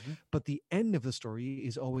people. Mm-hmm. But the end of the story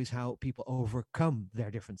is always how people overcome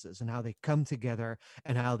their differences and how they come together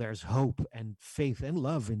and how there's hope and faith and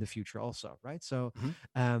love in the future also, right? So,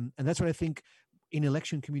 Mm-hmm. and that's what I think in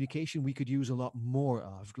election communication we could use a lot more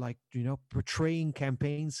of, like, portraying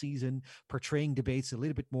campaign season, portraying debates a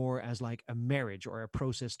little bit more as like a marriage or a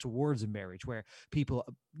process towards a marriage where people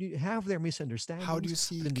have their misunderstandings. How do you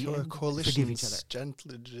see coalitions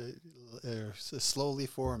gently, slowly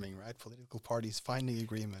forming, right? Political parties finding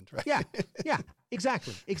agreement, right? Yeah,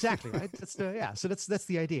 exactly, right. That's the So that's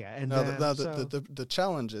the idea. And the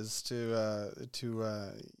challenge is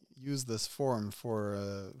to use this form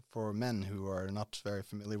for men who are not very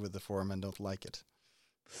familiar with the form and don't like it.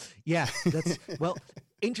 Yeah, that's well,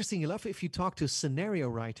 interesting enough, if you talk to scenario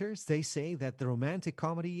writers, they say that the romantic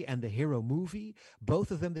comedy and the hero movie,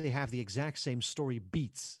 both of them, they have the exact same story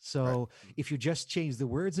beats. So right. If you just change the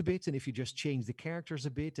words a bit, and if you just change the characters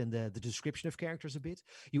a bit and the description of characters a bit,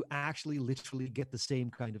 you actually literally get the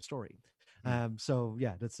same kind of story. So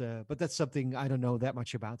yeah, but that's something I don't know that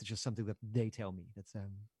much about. It's just something that they tell me. That's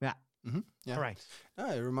yeah. Mm-hmm. Yeah. All right.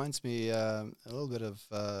 It reminds me a little bit of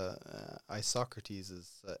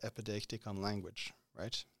Isocrates' Epidictic on language,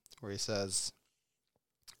 right? Where he says,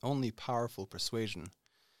 only powerful persuasion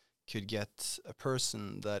could get a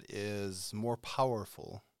person that is more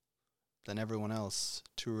powerful than everyone else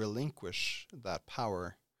to relinquish that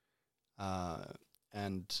power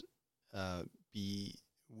and be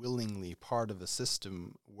willingly part of a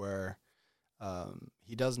system where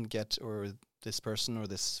he doesn't get, or this person or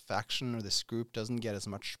this faction or this group doesn't get as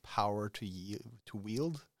much power to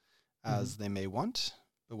wield as they may want,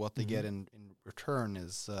 but what they get in return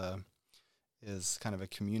is kind of a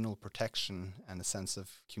communal protection and a sense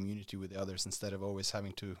of community with the others, instead of always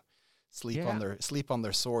having to sleep on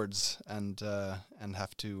their swords and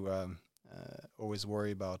have to always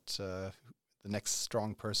worry about the next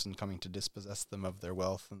strong person coming to dispossess them of their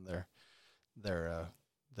wealth and their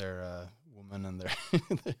woman and their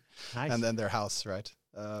nice. And then their house, right?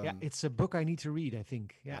 Yeah, it's a book I need to read, I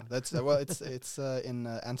think. Yeah, that's well, it's in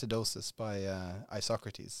Antidosis by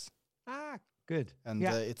Isocrates. Ah, good. And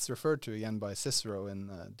it's referred to again by Cicero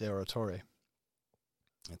in De Oratore.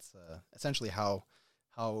 It's essentially how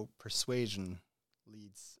persuasion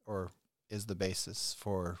leads or is the basis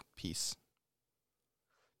for peace.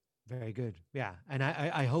 Very good. Yeah, and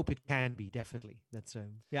I hope it can be, definitely. That's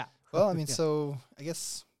yeah. Well, I mean, so I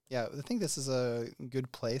guess I think this is a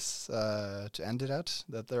good place to end it at.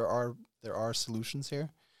 That there are solutions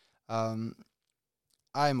here. I'm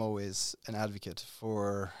always an advocate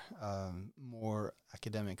for more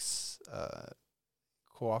academics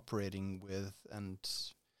cooperating with and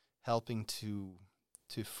helping to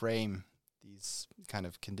frame these kind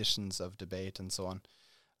of conditions of debate and so on.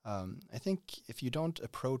 I think if you don't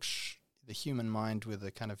approach the human mind with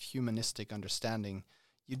a kind of humanistic understanding,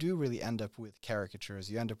 you do really end up with caricatures.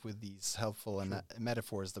 You end up with these helpful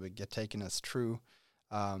metaphors that would get taken as true.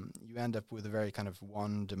 You end up with a very kind of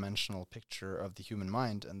one-dimensional picture of the human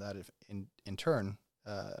mind, and that in turn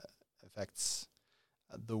affects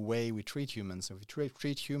the way we treat humans. So if we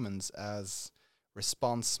treat humans as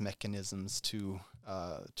response mechanisms to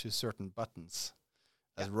certain buttons,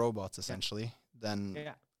 as robots essentially,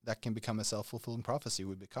 then that can become a self-fulfilling prophecy.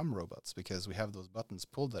 We become robots because we have those buttons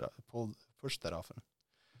pushed that often.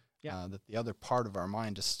 That the other part of our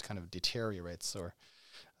mind just kind of deteriorates, or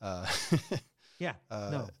what's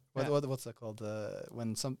that called?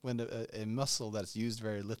 When a muscle that's used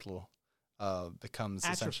very little becomes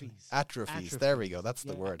atrophies. There we go. That's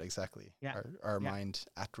the word exactly. Yeah. Our mind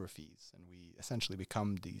atrophies, and we essentially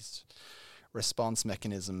become these response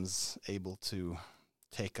mechanisms able to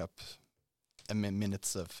take up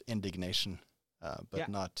minutes of indignation but Yeah.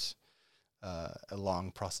 not a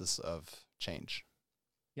long process of change.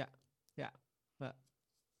 Yeah. Yeah.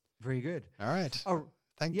 Very good. All right. Oh,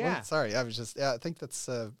 Well, yeah. sorry, I think that's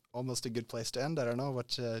almost a good place to end. I don't know. What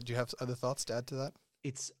do you have other thoughts to add to that?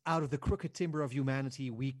 It's out of the crooked timber of humanity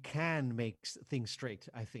we can make things straight.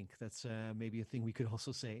 I think that's maybe a thing we could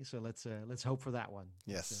also say. So let's hope for that one.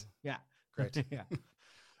 Yes. Yeah. Great. Yeah.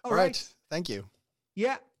 All right. Thank you.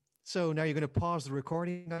 Yeah. So now you're going to pause the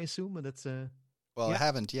recording, I assume, and that's Well, yeah. I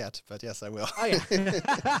haven't yet, but yes, I will. Oh yeah.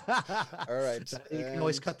 All right. So you can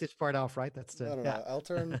always cut this part off, right? That's no. I'll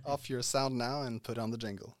turn off your sound now and put on the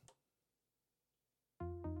jingle.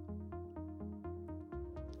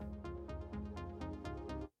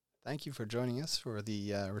 Thank you for joining us for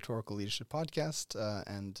the Rhetorical Leadership Podcast,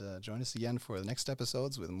 and join us again for the next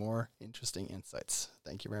episodes with more interesting insights.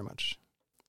 Thank you very much.